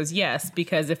go. She goes, yes,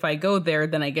 because if I go there,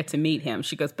 then I get to meet him.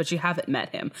 She goes, but you haven't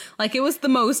met him. Like, it was the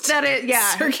most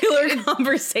circular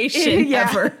conversation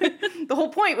ever. The whole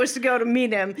point was to go to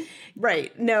meet him.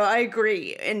 Right. No, I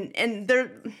agree. And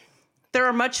there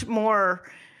are much more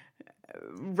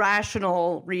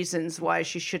rational reasons why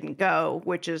she shouldn't go,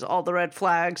 which is all the red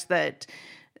flags that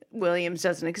Williams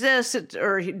doesn't exist,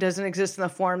 or he doesn't exist in the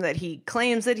form that he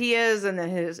claims that he is, and then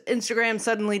his Instagram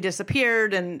suddenly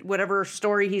disappeared, and whatever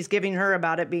story he's giving her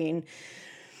about it being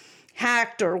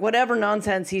hacked or whatever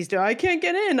nonsense he's doing. I can't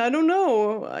get in. I don't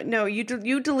know. No, you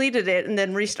deleted it and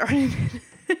then restarted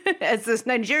it as this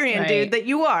Nigerian dude that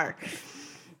you are.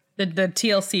 The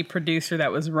TLC producer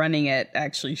that was running it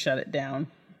actually shut it down.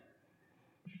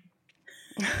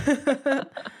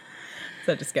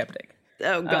 Such a skeptic.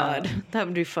 Oh, God. That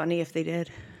would be funny if they did.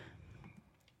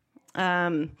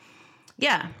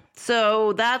 Yeah.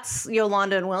 So that's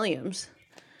Yolanda and Williams.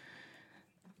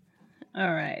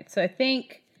 All right. So I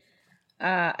think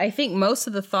most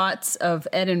of the thoughts of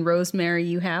Ed and Rosemary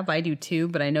you have, I do too,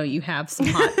 but I know you have some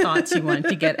hot thoughts you want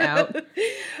to get out.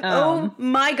 Oh,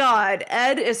 my God.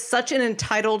 Ed is such an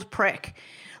entitled prick.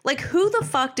 Like, who the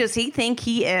fuck does he think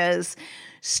he is?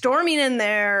 Storming in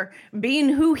there, being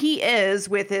who he is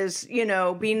with his,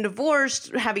 being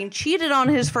divorced, having cheated on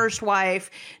his first wife,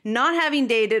 not having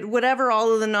dated, whatever,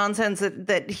 all of the nonsense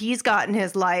that he's got in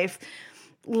his life,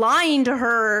 lying to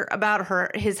her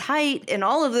about his height and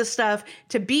all of this stuff,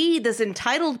 to be this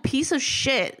entitled piece of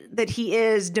shit that he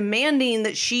is, demanding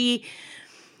that she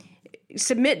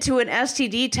submit to an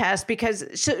STD test because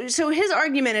so his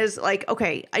argument is like,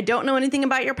 okay, I don't know anything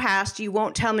about your past. You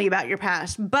won't tell me about your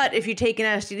past. But if you take an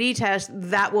STD test,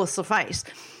 that will suffice.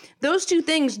 Those two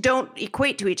things don't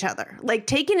equate to each other. Like,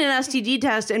 taking an STD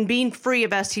test and being free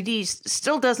of STDs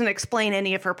still doesn't explain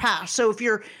any of her past. So if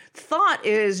your thought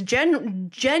is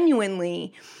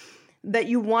genuinely that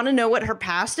you want to know what her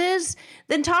past is,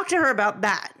 then talk to her about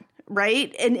that,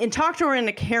 right? And talk to her in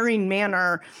a caring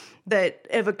manner, that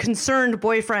of a concerned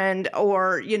boyfriend,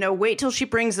 or, wait till she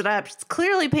brings it up. It's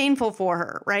clearly painful for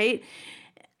her, right?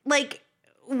 Like,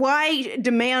 why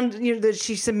demand that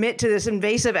she submit to this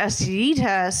invasive STD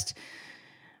test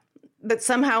that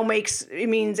somehow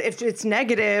means if it's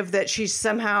negative, that she's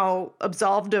somehow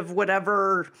absolved of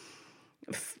whatever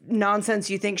nonsense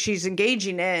you think she's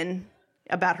engaging in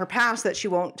about her past that she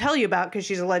won't tell you about because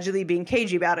she's allegedly being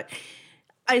cagey about it.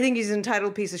 I think he's an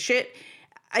entitled piece of shit.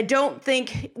 I don't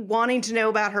think wanting to know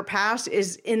about her past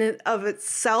is in and of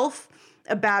itself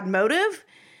a bad motive,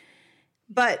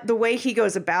 but the way he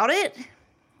goes about it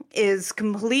is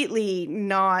completely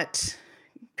not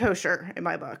kosher in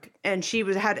my book. And she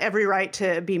had every right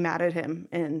to be mad at him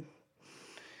and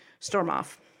storm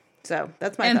off. So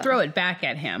that's my thought. Throw it back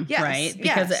at him, yes, right?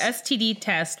 Because the STD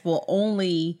test will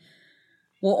only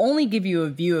give you a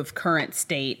view of current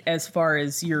state as far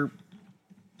as you're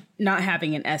not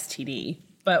having an STD.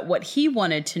 But what he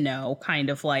wanted to know,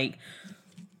 kind of like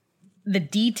the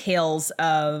details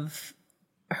of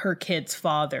her kid's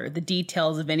father, the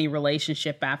details of any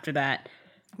relationship after that.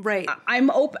 Right. I'm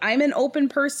an open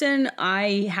person.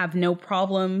 I have no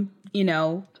problem,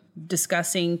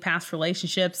 discussing past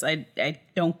relationships. I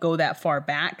don't go that far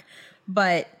back,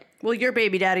 but well, your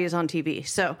baby daddy is on TV,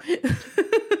 so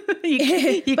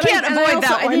you can't avoid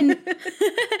that one.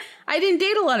 I didn't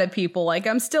date a lot of people. Like,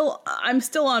 I'm still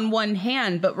on one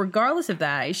hand, but regardless of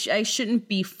that, I shouldn't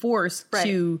be forced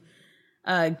to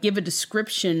give a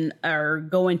description or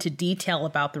go into detail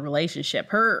about the relationship.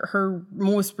 Her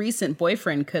most recent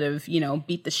boyfriend could have,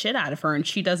 beat the shit out of her, and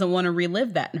she doesn't want to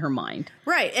relive that in her mind.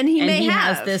 Right. And he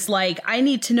has this I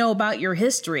need to know about your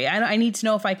history. I need to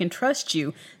know if I can trust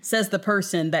you, says the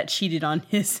person that cheated on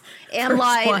his and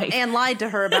lied to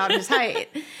her about his height.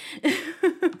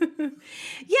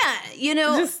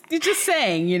 Yeah, just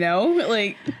saying,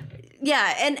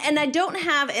 Yeah, and I don't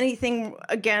have anything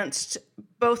against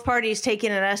both parties taking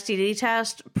an STD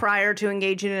test prior to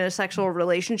engaging in a sexual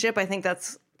relationship. I think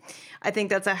that's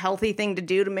a healthy thing to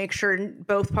do to make sure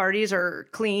both parties are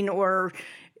clean or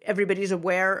everybody's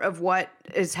aware of what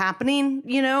is happening,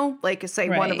 like say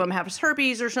one of them has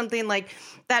herpes or something, like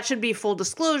that should be full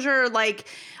disclosure, like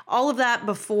all of that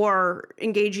before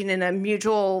engaging in a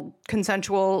mutual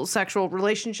consensual sexual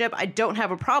relationship. I don't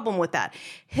have a problem with that.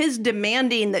 His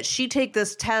demanding that she take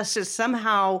this test is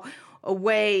somehow a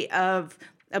way of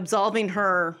absolving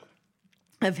her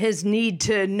of his need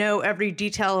to know every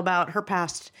detail about her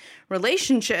past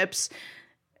relationships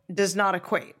does not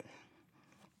equate.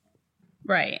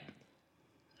 Right.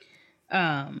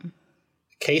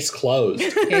 Case closed.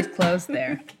 Case closed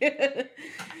there.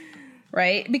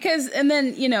 Right? Because, and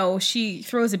then, she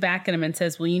throws it back at him and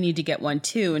says, well, you need to get one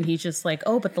too. And he's just like,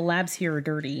 oh, but the labs here are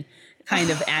dirty kind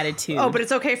of attitude. Oh, but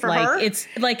it's okay for her? It's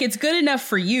good enough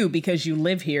for you because you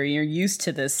live here. You're used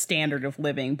to this standard of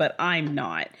living, but I'm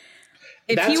not.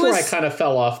 That's where I kind of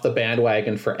fell off the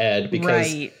bandwagon for Ed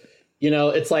because,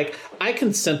 it's like I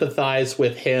can sympathize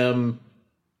with him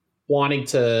wanting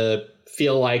to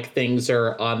feel like things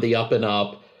are on the up and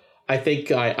up. I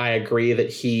think I agree that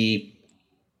he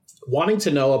wanting to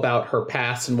know about her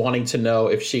past and wanting to know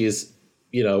if she's,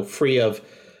 free of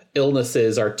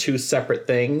illnesses are two separate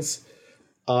things,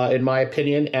 in my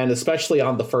opinion. And especially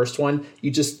on the first one,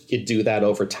 you do that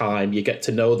over time. You get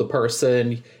to know the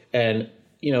person and,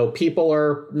 people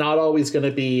are not always going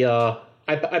to be,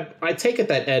 I take it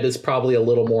that Ed is probably a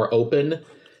little more open.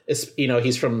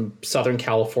 He's from Southern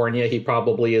California. He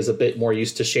probably is a bit more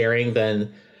used to sharing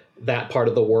than that part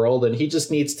of the world. And he just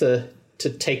needs to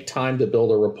take time to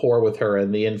build a rapport with her,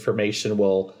 and the information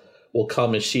will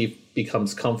come as she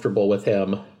becomes comfortable with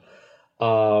him.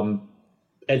 And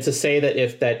to say that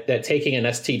if that taking an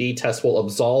STD test will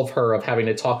absolve her of having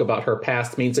to talk about her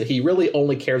past means that he really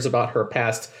only cares about her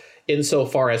past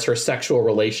insofar as her sexual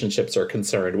relationships are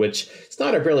concerned, which is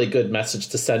not a really good message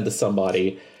to send to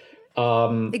somebody.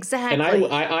 Exactly. And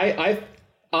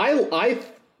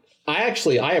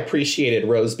I appreciated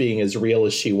Rose being as real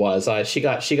as she was. She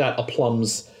got a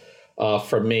plums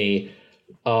from me.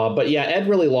 But yeah, Ed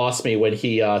really lost me when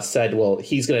he said, well,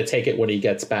 he's going to take it when he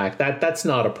gets back. That's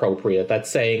not appropriate.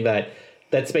 That's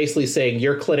basically saying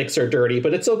your clinics are dirty,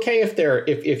 but it's okay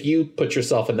if you put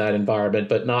yourself in that environment,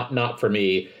 but not for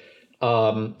me.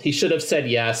 He should have said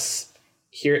yes.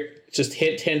 Here, just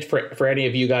hint for any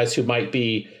of you guys who might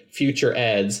be future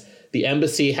Eds. The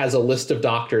embassy has a list of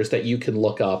doctors that you can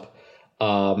look up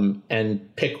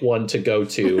and pick one to go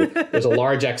to. There's a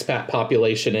large expat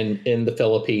population in the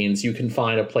Philippines. You can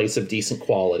find a place of decent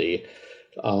quality.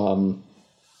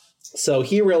 So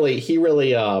he really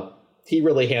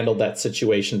handled that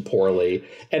situation poorly.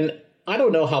 And I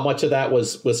don't know how much of that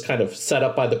was kind of set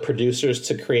up by the producers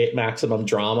to create maximum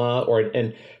drama,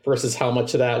 and versus how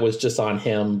much of that was just on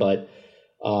him. But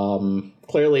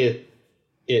clearly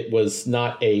it was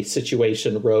not a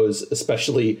situation Rose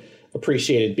especially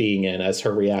appreciated being in, as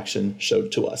her reaction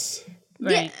showed to us.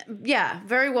 Right. Yeah,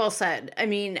 very well said. I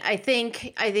mean, I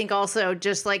think also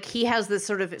just like he has this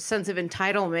sort of sense of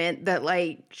entitlement that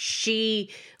like she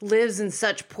lives in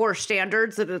such poor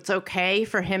standards that it's okay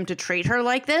for him to treat her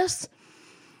like this.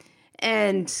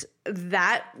 And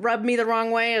that rubbed me the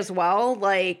wrong way as well.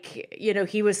 Like,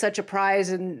 he was such a prize,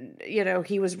 and,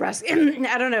 he was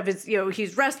I don't know if it's,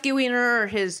 he's rescuing her, or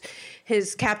his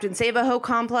Captain Save-A-Ho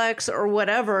complex or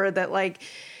whatever, that like,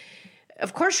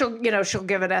 of course she'll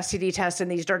give an STD test in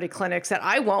these dirty clinics that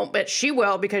I won't, but she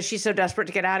will because she's so desperate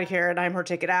to get out of here and I'm her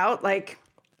ticket out. Like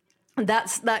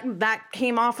that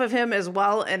came off of him as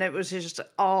well. And it was just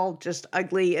all just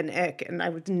ugly and ick. And I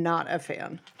was not a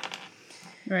fan.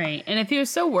 Right. And if he was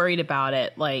so worried about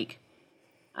it, like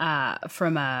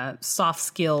from a soft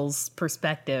skills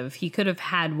perspective, he could have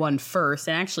had one first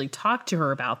and actually talked to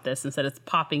her about this instead of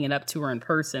popping it up to her in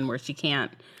person where she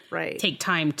can't take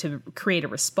time to create a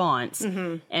response.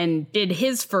 Mm-hmm. And did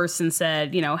his first and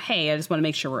said, hey, I just want to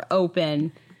make sure we're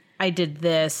open. I did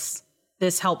this.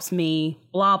 This helps me.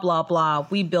 Blah, blah, blah.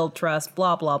 We build trust.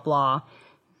 Blah, blah, blah.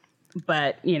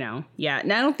 But, yeah.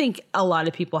 And I don't think a lot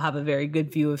of people have a very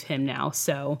good view of him now.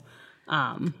 So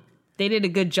they did a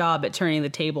good job at turning the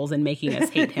tables and making us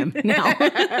hate him now.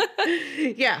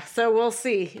 Yeah, so we'll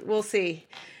see. We'll see.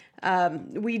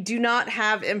 We do not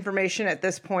have information at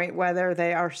this point whether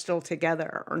they are still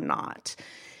together or not.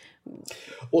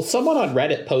 Well, someone on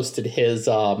Reddit posted his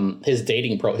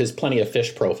his Plenty of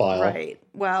Fish profile. Right.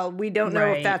 Well, we don't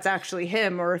know if that's actually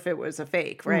him or if it was a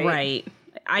fake, right? Right.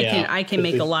 I can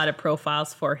make a lot of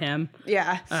profiles for him.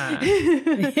 Yeah.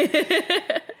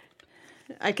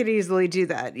 I could easily do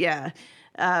that. Yeah.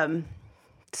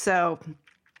 So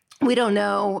we don't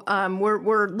know.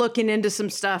 We're looking into some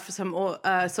stuff, some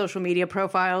social media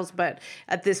profiles, but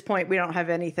at this point we don't have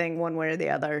anything one way or the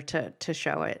other to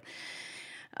show it.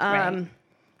 Right.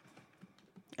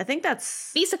 I think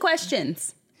that's Visa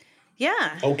questions.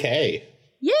 Yeah. Okay.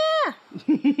 Yeah.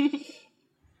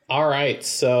 All right.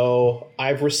 So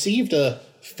I've received a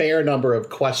fair number of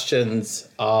questions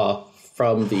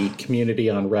from the community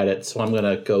on Reddit. So I'm going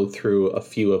to go through a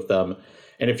few of them.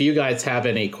 And if you guys have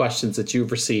any questions that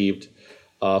you've received,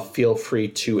 feel free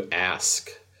to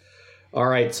ask. All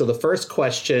right. So the first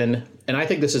question, and I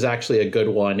think this is actually a good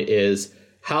one, is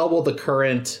how will the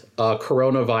current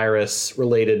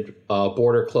coronavirus-related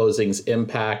border closings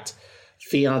impact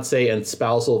fiance and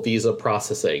spousal visa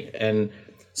processing? And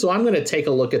so I'm going to take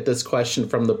a look at this question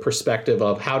from the perspective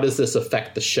of how does this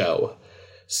affect the show?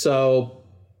 So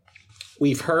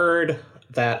we've heard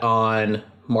that on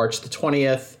March the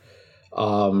 20th,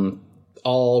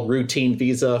 all routine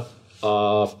visa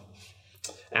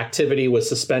activity was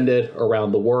suspended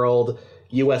around the world.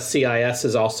 USCIS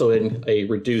is also in a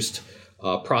reduced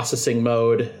processing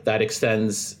mode that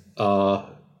extends, all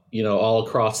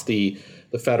across the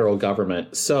federal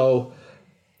government. So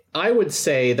I would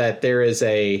say that there is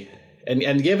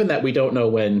and given that we don't know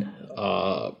when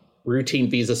routine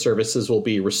visa services will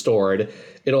be restored,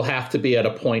 it'll have to be at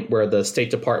a point where the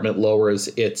State Department lowers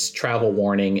its travel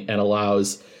warning and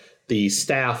allows the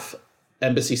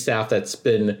embassy staff that's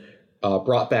been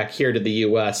brought back here to the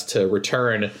U.S. to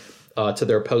return to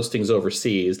their postings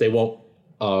overseas. They won't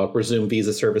resume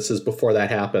visa services before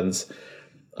that happens.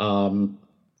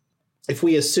 If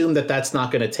we assume that that's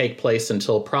not going to take place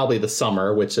until probably the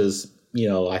summer, which is,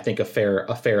 I think a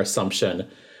fair assumption,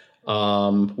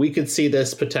 we could see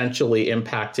this potentially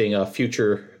impacting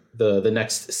the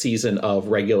next season of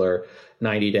regular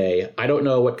 90-day. I don't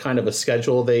know what kind of a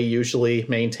schedule they usually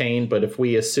maintain, but if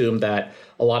we assume that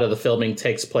a lot of the filming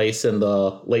takes place in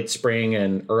the late spring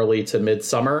and early to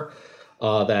midsummer,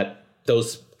 that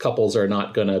those couples are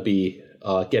not going to be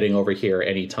getting over here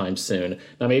anytime soon.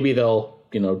 Now, maybe they'll,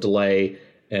 delay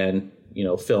and,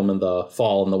 film in the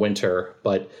fall and the winter,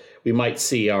 but we might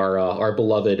see our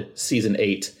beloved season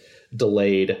 8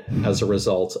 delayed as a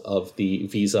result of the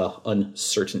visa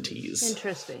uncertainties.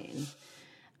 Interesting.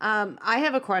 I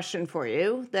have a question for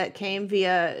you that came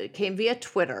via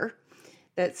Twitter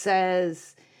that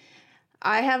says,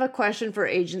 I have a question for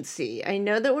agency. I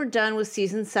know that we're done with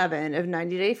season 7 of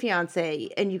 90 Day Fiance,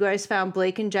 and you guys found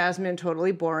Blake and Jasmine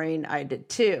totally boring. I did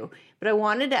too. But I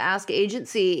wanted to ask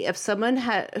agency if someone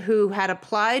who had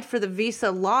applied for the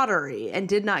visa lottery and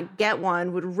did not get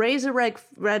one would raise a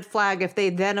red flag if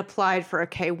they then applied for a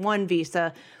K-1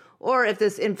 visa, or if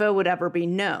this info would ever be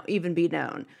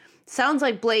known. Sounds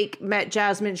like Blake met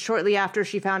Jasmine shortly after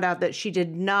she found out that she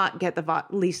did not get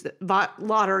the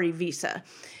lottery visa.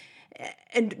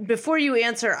 And before you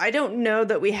answer, I don't know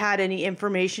that we had any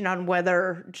information on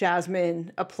whether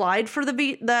Jasmine applied for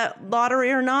the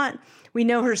lottery or not. We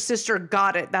know her sister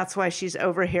got it. That's why she's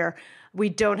over here. We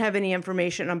don't have any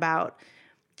information about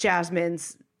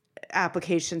Jasmine's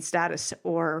application status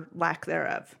or lack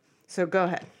thereof. So go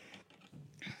ahead.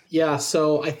 Yeah,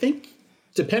 so I think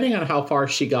depending on how far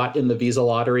she got in the visa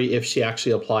lottery, if she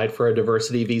actually applied for a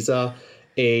diversity visa,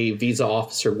 a visa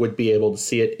officer would be able to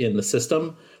see it in the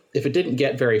system. If it didn't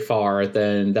get very far,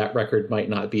 then that record might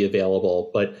not be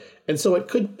available. And so it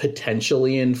could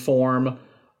potentially inform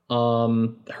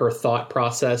her thought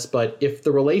process. But if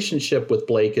the relationship with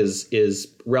Blake is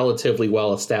relatively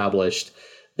well established,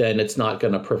 then it's not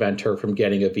going to prevent her from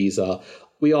getting a visa.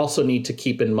 We also need to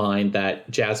keep in mind that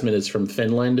Jasmine is from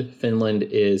Finland. Finland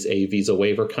is a visa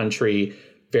waiver country,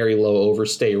 very low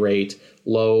overstay rate,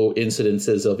 low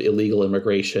incidences of illegal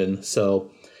immigration.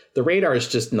 So the radar is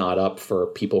just not up for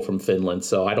people from Finland.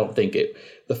 So I don't think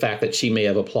the fact that she may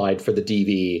have applied for the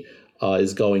DV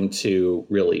is going to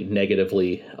really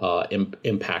negatively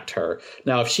impact her.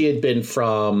 Now, if she had been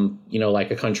from,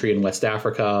 like a country in West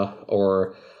Africa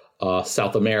or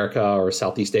South America or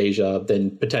Southeast Asia,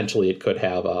 then potentially it could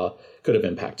have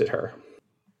impacted her.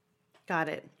 Got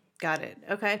it.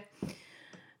 Okay.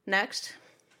 Next.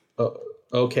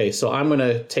 Okay, so I'm going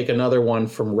to take another one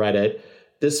from Reddit.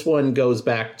 this one goes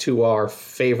back to our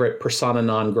favorite persona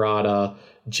non grata,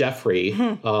 Jeffrey.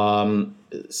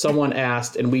 Someone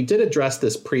asked, and we did address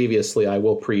this previously, I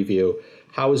will preview,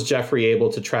 how is Jeffrey able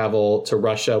to travel to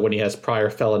Russia when he has prior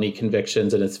felony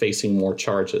convictions and is facing more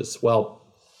charges? Well,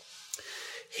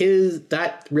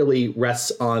 that really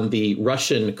rests on the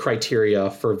Russian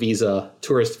criteria for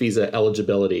tourist visa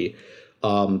eligibility.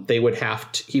 He would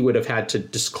have had to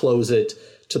disclose it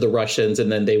to the Russians,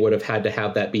 and then they would have had to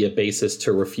have that be a basis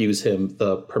to refuse him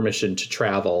the permission to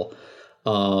travel.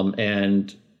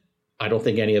 And I don't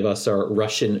think any of us are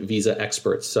Russian visa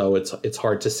experts, so it's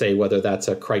hard to say whether that's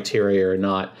a criteria or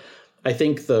not. I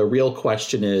think the real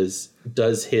question is,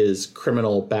 does his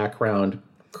criminal background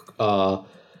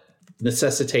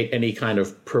necessitate any kind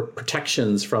of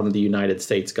protections from the United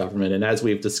States government? And as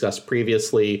we've discussed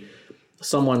previously,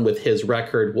 someone with his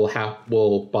record will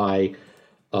by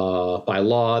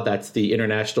law, that's the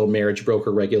International Marriage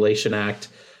Broker Regulation Act,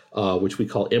 which we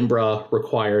call IMBRA,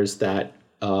 requires that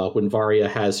when Varia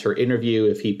has her interview,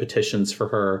 if he petitions for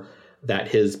her, that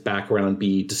his background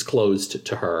be disclosed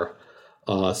to her.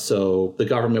 So the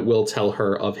government will tell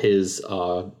her of his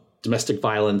domestic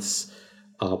violence,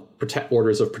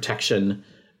 orders of protection,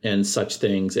 and such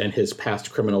things, and his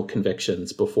past criminal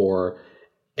convictions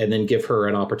and then give her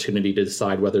an opportunity to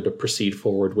decide whether to proceed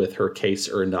forward with her case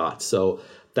or not. So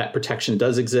that protection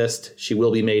does exist. She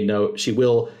will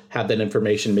have that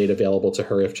information made available to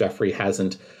her if Jeffrey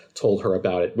hasn't told her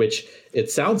about it, which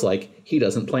it sounds like he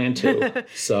doesn't plan to.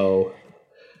 So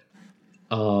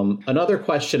another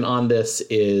question on this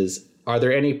is, are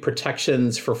there any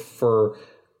protections for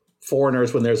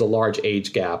foreigners when there's a large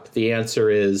age gap? The answer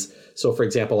is, so for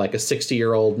example, like a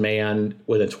 60-year-old man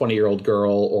with a 20-year-old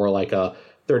girl, or like a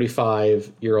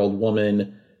 35-year-old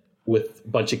woman with a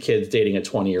bunch of kids dating a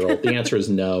 20-year-old. The answer is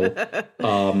no.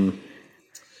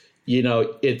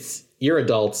 You're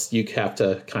adults. You have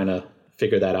to kind of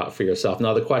figure that out for yourself.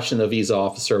 Now, the question the visa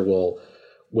officer will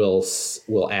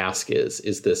ask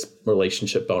is this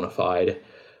relationship bona fide?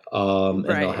 And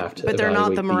they'll have to. But they're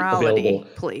not the morality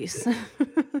police.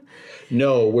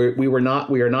 No, we are not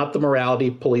the morality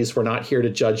police. We're not here to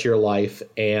judge your life.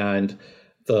 And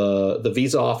the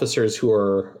visa officers who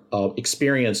are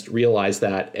experienced realize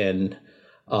that, and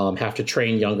have to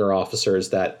train younger officers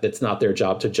that it's not their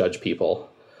job to judge people.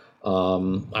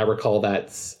 I recall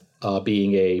that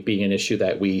being an issue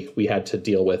that we had to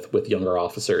deal with younger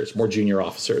officers, more junior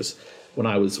officers, when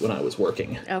I was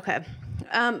working. Okay.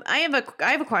 I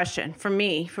have a question from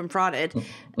Frauded.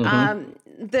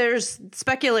 There's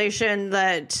speculation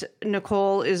that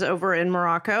Nicole is over in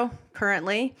Morocco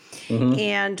currently.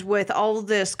 And with all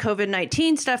this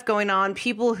COVID-19 stuff going on,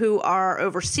 people who are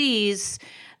overseas,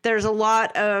 there's a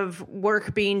lot of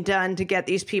work being done to get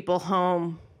these people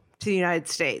home to the United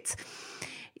States.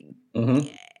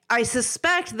 I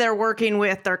suspect they're working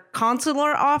with their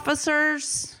consular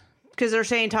officers, because they're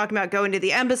talking about going to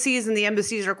the embassies, and the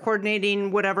embassies are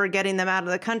coordinating whatever, getting them out of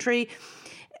the country.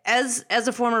 As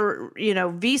a former,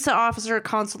 visa officer,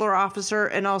 consular officer,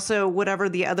 and also whatever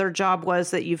the other job was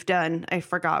that you've done, I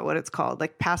forgot what it's called,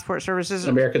 like passport services,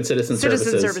 American Citizen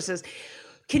Services.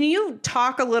 Can you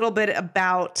talk a little bit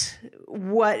about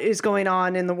what is going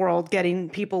on in the world, getting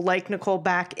people like Nicole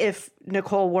back, if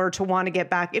Nicole were to want to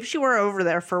get back, if she were over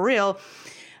there for real?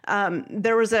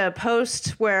 There was a post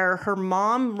where her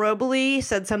mom, Robley,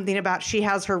 said something about she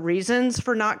has her reasons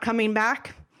for not coming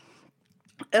back.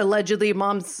 Allegedly,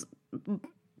 mom's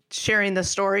sharing the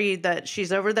story that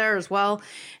she's over there as well,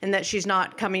 and that she's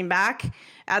not coming back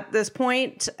at this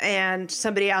point. And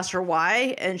somebody asked her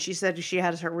why, and she said she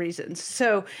has her reasons.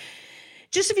 So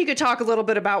just if you could talk a little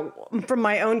bit about, from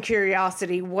my own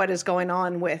curiosity, what is going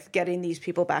on with getting these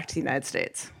people back to the United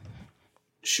States.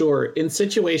 Sure. In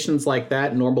situations like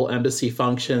that, normal embassy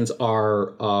functions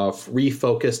are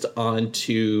refocused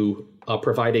onto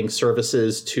providing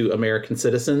services to American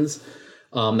citizens.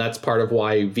 That's part of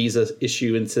why visa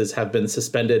issuances have been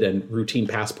suspended and routine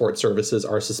passport services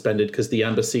are suspended, because the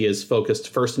embassy is focused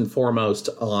first and foremost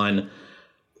on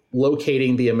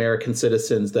locating the American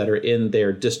citizens that are in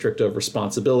their district of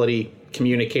responsibility,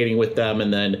 communicating with them,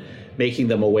 and then making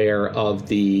them aware of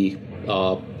the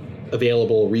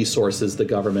available resources the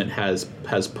government has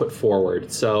put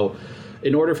forward. So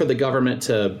in order for the government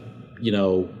to,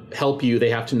 help you, they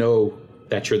have to know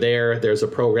that you're there. There's a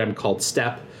program called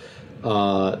STEP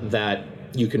that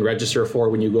you can register for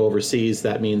when you go overseas.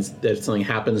 That means that if something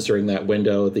happens during that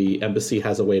window, the embassy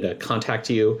has a way to contact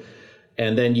you.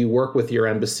 And then you work with your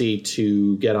embassy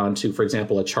to get onto, for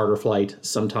example, a charter flight.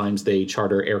 Sometimes they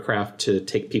charter aircraft to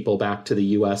take people back to the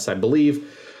U.S., I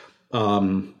believe.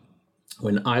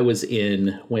 when I was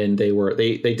when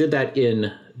they did that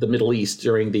in the Middle East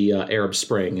during the Arab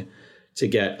Spring to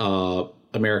get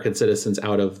American citizens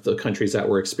out of the countries that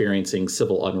were experiencing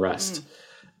civil unrest.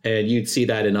 And you'd see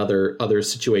that in other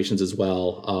situations as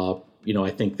well. I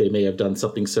think they may have done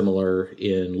something similar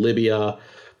in Libya.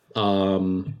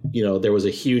 There was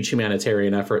a huge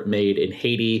humanitarian effort made in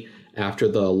Haiti after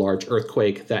the large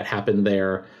earthquake that happened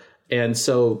there. And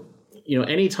so,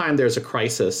 anytime there's a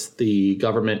crisis, the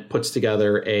government puts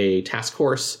together a task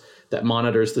force that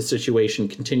monitors the situation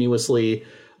continuously,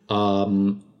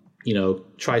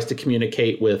 tries to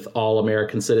communicate with all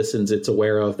American citizens it's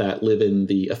aware of that live in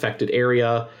the affected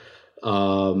area.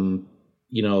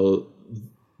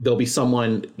 There'll be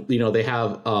someone, they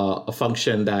have a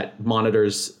function that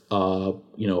monitors,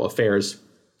 affairs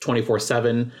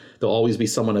 24/7. There'll always be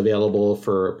someone available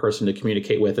for a person to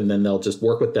communicate with, and then they'll just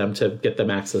work with them to get them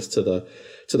access to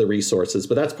the resources.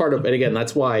 But that's part of it. Again,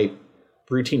 that's why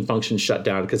routine functions shut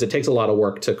down, because it takes a lot of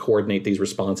work to coordinate these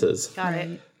responses. Got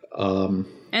it.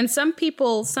 And some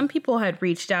people had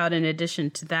reached out in addition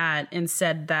to that and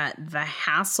said that the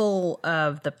hassle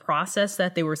of the process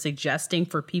that they were suggesting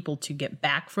for people to get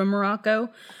back from Morocco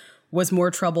was more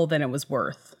trouble than it was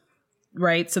worth.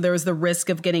 Right. So there was the risk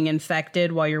of getting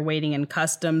infected while you're waiting in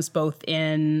customs, both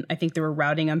I think they were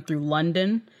routing them through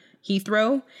London,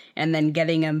 Heathrow, and then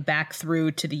getting them back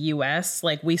through to the US.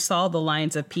 Like, we saw the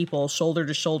lines of people shoulder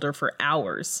to shoulder for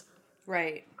hours.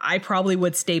 Right. I probably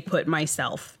would stay put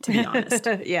myself, to be honest.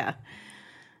 Yeah.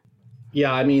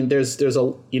 Yeah, I mean, there's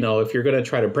a, if you're going to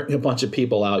try to bring a bunch of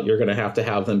people out, you're going to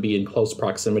have them be in close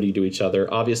proximity to each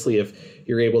other. Obviously, if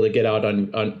you're able to get out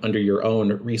under your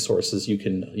own resources, you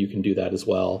can do that as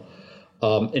well.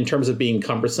 In terms of being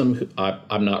cumbersome,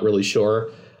 I'm not really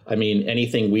sure. I mean,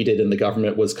 anything we did in the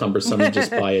government was cumbersome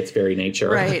just by its very nature.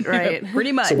 Right.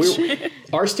 Pretty much. So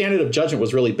our standard of judgment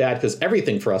was really bad because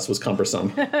everything for us was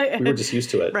cumbersome. We were just used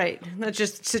to it. Right. That's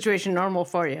just situation normal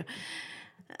for you.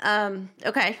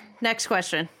 Okay. Next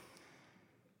question.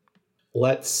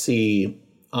 Let's see.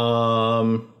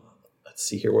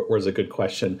 Here. Where's a good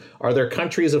question? Are there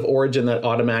countries of origin that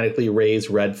automatically raise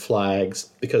red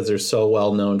flags because they're so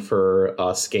well known for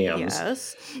scams?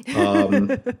 Yes.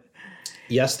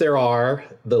 Yes, there are.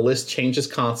 The list changes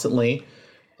constantly.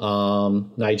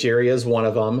 Nigeria is one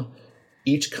of them.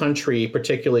 Each country,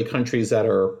 particularly countries that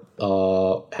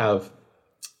have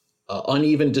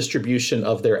uneven distribution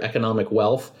of their economic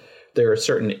wealth, there are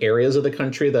certain areas of the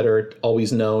country that are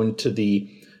always known to the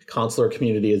consular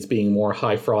community as being more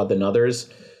high fraud than others.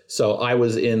 So I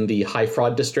was in the high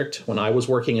fraud district when I was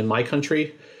working in my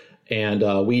country. And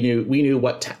we knew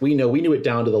it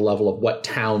down to the level of what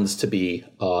towns to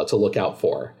look out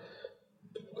for.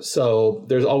 So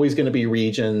there's always going to be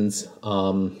regions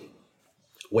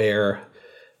where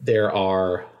there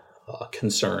are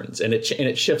concerns, and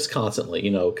it shifts constantly.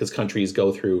 Because countries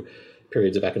go through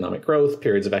periods of economic growth,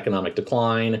 periods of economic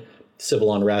decline,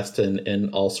 civil unrest,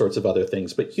 and all sorts of other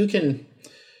things. But you can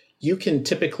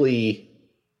typically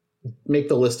make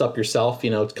the list up yourself.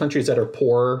 Countries that are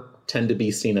poor tend to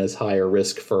be seen as higher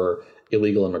risk for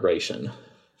illegal immigration.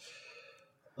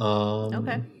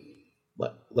 Okay.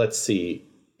 Let's see.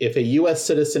 If a U.S.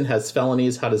 citizen has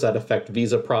felonies, how does that affect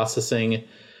visa processing?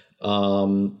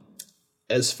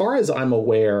 As far as I'm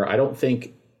aware, I don't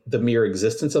think the mere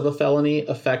existence of a felony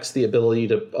affects the ability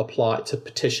to apply to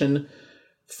petition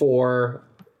for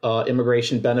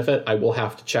immigration benefit. I will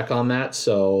have to check on that.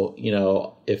 So,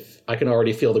 if I can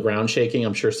already feel the ground shaking,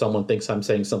 I'm sure someone thinks I'm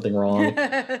saying something wrong.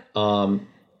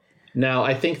 Now,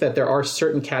 I think that there are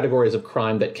certain categories of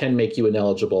crime that can make you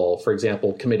ineligible. For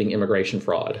example, committing immigration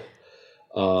fraud.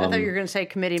 I thought you were going to say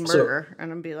committing murder,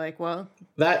 and I'd be like, well,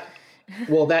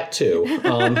 that too.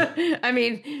 I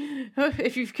mean,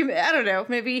 if you've I don't know,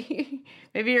 maybe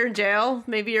you're in jail,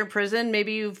 maybe you're in prison,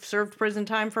 maybe you've served prison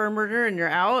time for a murder and you're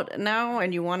out now,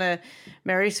 and you want to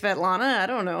marry Svetlana. I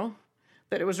don't know,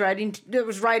 that it was writing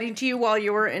to you while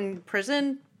you were in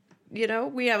prison. We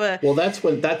have a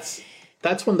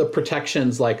that's when the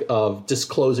protections like of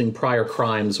disclosing prior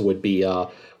crimes would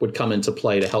come into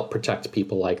play to help protect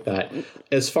people like that.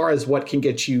 As far as what can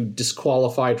get you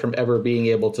disqualified from ever being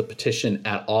able to petition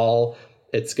at all,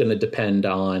 that's going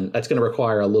to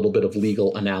require a little bit of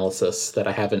legal analysis that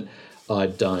I haven't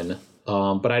done.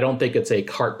 But I don't think it's a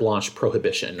carte blanche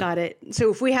prohibition. Got it.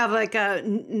 So if we have like a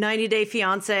 90-Day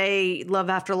Fiance Love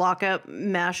After Lockup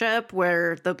mashup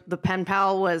where the pen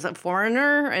pal was a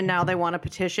foreigner and now they want a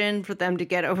petition for them to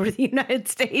get over the United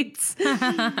States.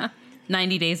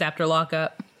 90 Days After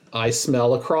Lockup. I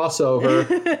smell a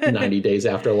crossover. 90 Days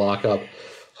After Lockup.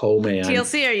 Oh, man.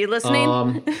 TLC, are you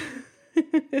listening?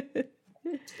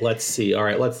 Let's see. All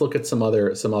right, let's look at some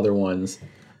other ones.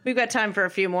 We've got time for a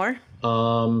few more.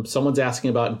 Someone's asking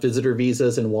about visitor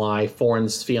visas and why foreign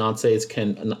fiancés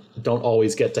don't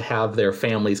always get to have their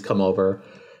families come over.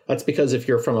 That's because if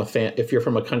you're from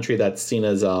a country that's seen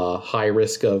as a high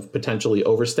risk of potentially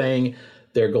overstaying,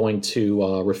 they're going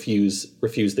to refuse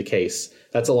the case.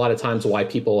 That's a lot of times why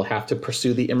people have to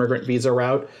pursue the immigrant visa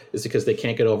route, is because they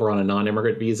can't get over on a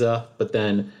non-immigrant visa, but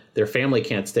then their family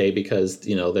can't stay because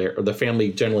the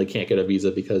family generally can't get a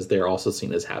visa because they're also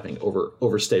seen as having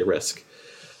overstay risk,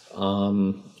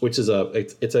 which is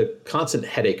it's a constant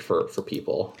headache for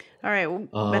people. All right,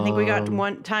 I think we got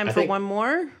time for one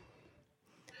more.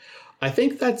 I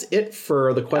think that's it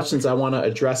for the questions I want to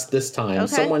address this time. Okay.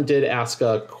 Someone did ask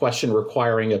a question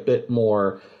requiring a bit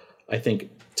more, I think,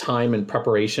 time and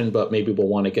preparation, but maybe we'll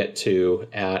want to get to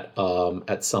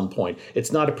at some point.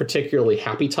 It's not a particularly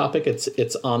happy topic.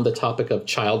 It's on the topic of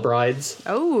child brides.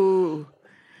 Oh,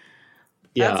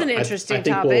 yeah, that's an interesting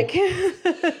topic.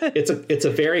 It's a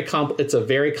very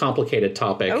complicated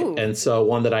topic, and so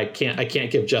one that I can't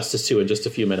give justice to in just a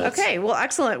few minutes. Okay, well,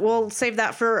 excellent. We'll save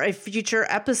that for a future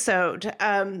episode.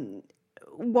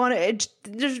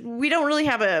 We don't really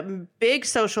have a big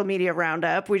social media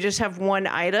roundup. We just have one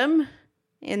item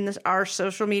in our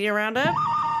social media roundup.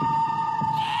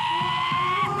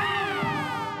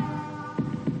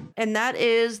 And that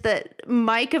is that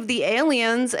Mike of the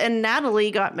Aliens and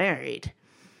Natalie got married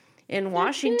in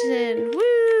Washington.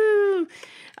 Woo!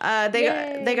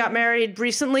 They got married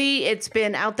recently. It's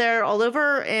been out there all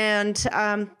over, and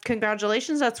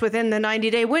congratulations. That's within the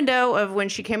 90-day window of when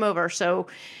she came over. So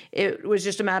it was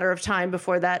just a matter of time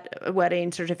before that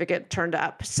wedding certificate turned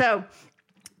up. So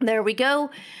there we go.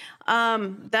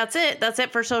 That's it. That's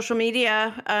it for social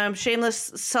media.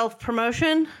 Shameless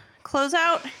self-promotion. Close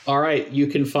out. All right. You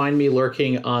can find me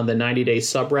lurking on the 90-day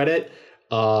subreddit,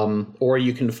 or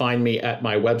you can find me at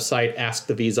my website,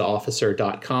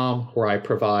 askthevisaofficer.com, where I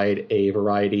provide a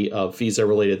variety of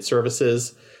visa-related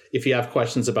services. If you have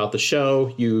questions about the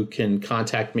show, you can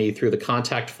contact me through the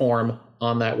contact form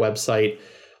on that website,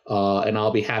 and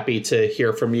I'll be happy to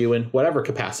hear from you in whatever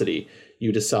capacity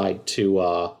you decide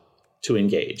to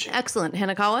engage. Excellent.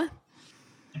 Hanakawa?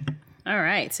 All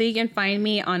right. So you can find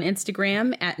me on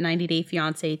Instagram at 90 Day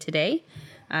Fiance Today.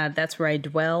 That's where I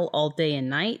dwell all day and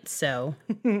night. So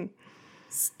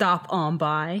stop on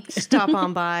by. Stop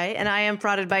on by. And I am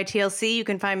Frauded by TLC. You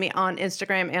can find me on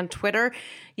Instagram and Twitter.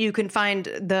 You can find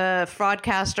the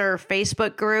Fraudcaster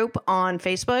Facebook group on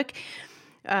Facebook.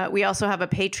 We also have a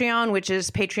Patreon, which is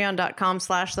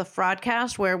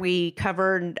patreon.com/thefraudcast, where we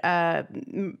covered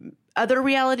other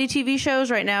reality TV shows.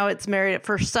 Right now it's Married at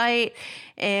First Sight,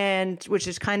 and which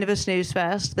is kind of a snooze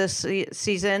fest this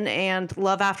season, and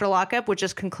Love After Lockup, which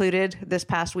just concluded this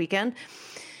past weekend.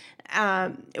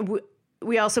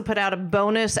 We also put out a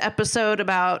bonus episode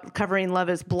about covering Love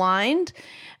is Blind,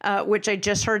 which I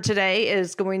just heard today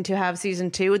is going to have season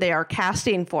 2. They are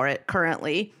casting for it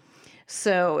currently.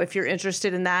 So if you're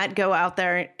interested in that, go out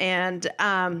there and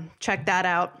check that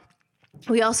out.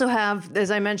 We also have,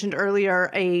 as I mentioned earlier,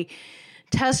 a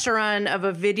test run of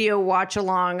a video watch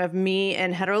along of me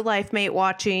and Hetero Life Mate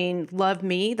watching Love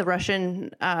Me, the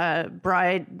Russian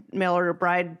mail order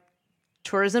bride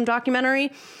tourism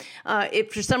documentary.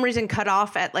 It for some reason cut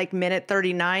off at like minute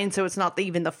 39, so it's not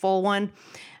even the full one.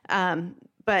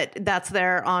 But that's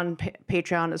there on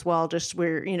Patreon as well. Just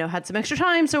we're, had some extra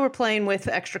time, so we're playing with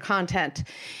extra content.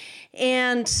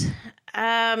 And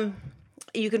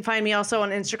you can find me also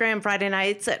on Instagram Friday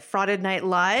nights at Frauded Night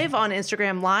Live on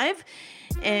Instagram Live,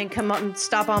 and come up and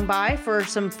stop on by for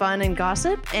some fun and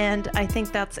gossip. And I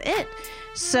think that's it.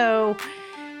 So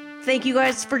thank you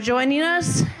guys for joining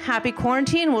us. Happy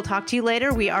quarantine. We'll talk to you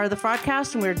later. We are the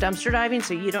Fraudcast, and we're dumpster diving,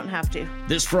 so you don't have to.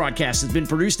 This Fraudcast has been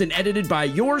produced and edited by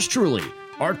yours truly.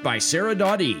 Art by Sarah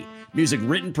Dawdy. Music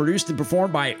written, produced, and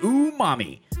performed by Ooh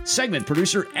Mommy. Segment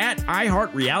producer at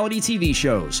iHeart Reality TV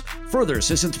Shows. Further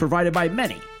assistance provided by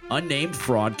many unnamed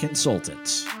fraud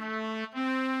consultants.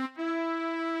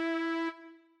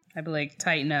 I'd be like,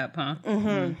 tighten up, huh?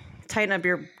 Mm-hmm. Tighten up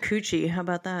your coochie. How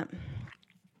about that?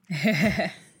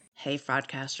 Hey,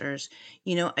 Fraudcasters.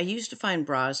 I used to find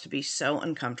bras to be so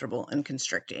uncomfortable and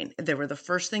constricting. They were the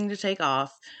first thing to take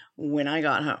off when I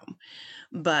got home.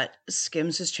 But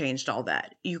Skims has changed all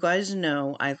that. You guys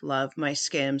know I love my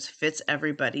Skims Fits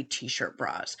Everybody t-shirt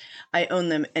bras. I own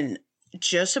them in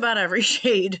just about every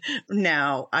shade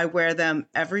now. I wear them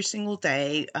every single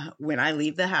day when I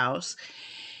leave the house.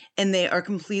 and they are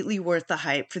completely worth the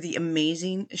hype for the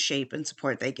amazing shape and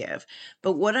support they give.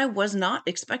 But what I was not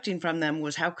expecting from them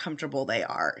was how comfortable they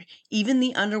are. Even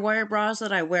the underwire bras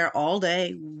that I wear all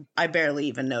day, I barely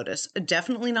even notice.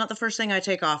 Definitely not the first thing I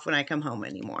take off when I come home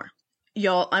anymore.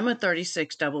 Y'all, I'm a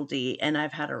 36 double D, and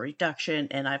I've had a reduction,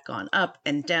 and I've gone up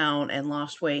and down and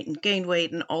lost weight and gained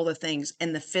weight and all the things.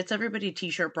 And the Fits Everybody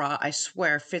t-shirt bra, I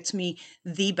swear, fits me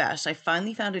the best. I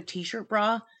finally found a t-shirt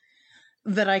bra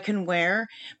that I can wear,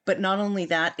 but not only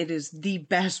that, it is the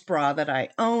best bra that I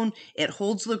own. It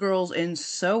holds the girls in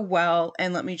so well,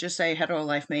 and let me just say, Hetero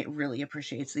Life Mate really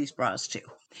appreciates these bras too.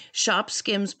 Shop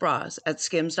Skims bras at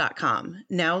skims.com,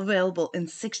 now available in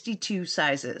 62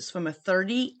 sizes, from a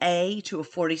 30A to a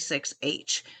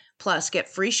 46H. Plus, get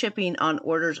free shipping on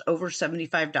orders over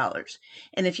 $75.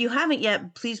 And if you haven't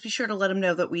yet, please be sure to let them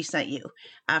know that we sent you.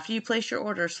 After you place your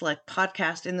order, select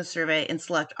podcast in the survey and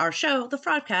select our show, The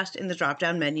Fraudcast, in the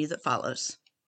drop-down menu that follows.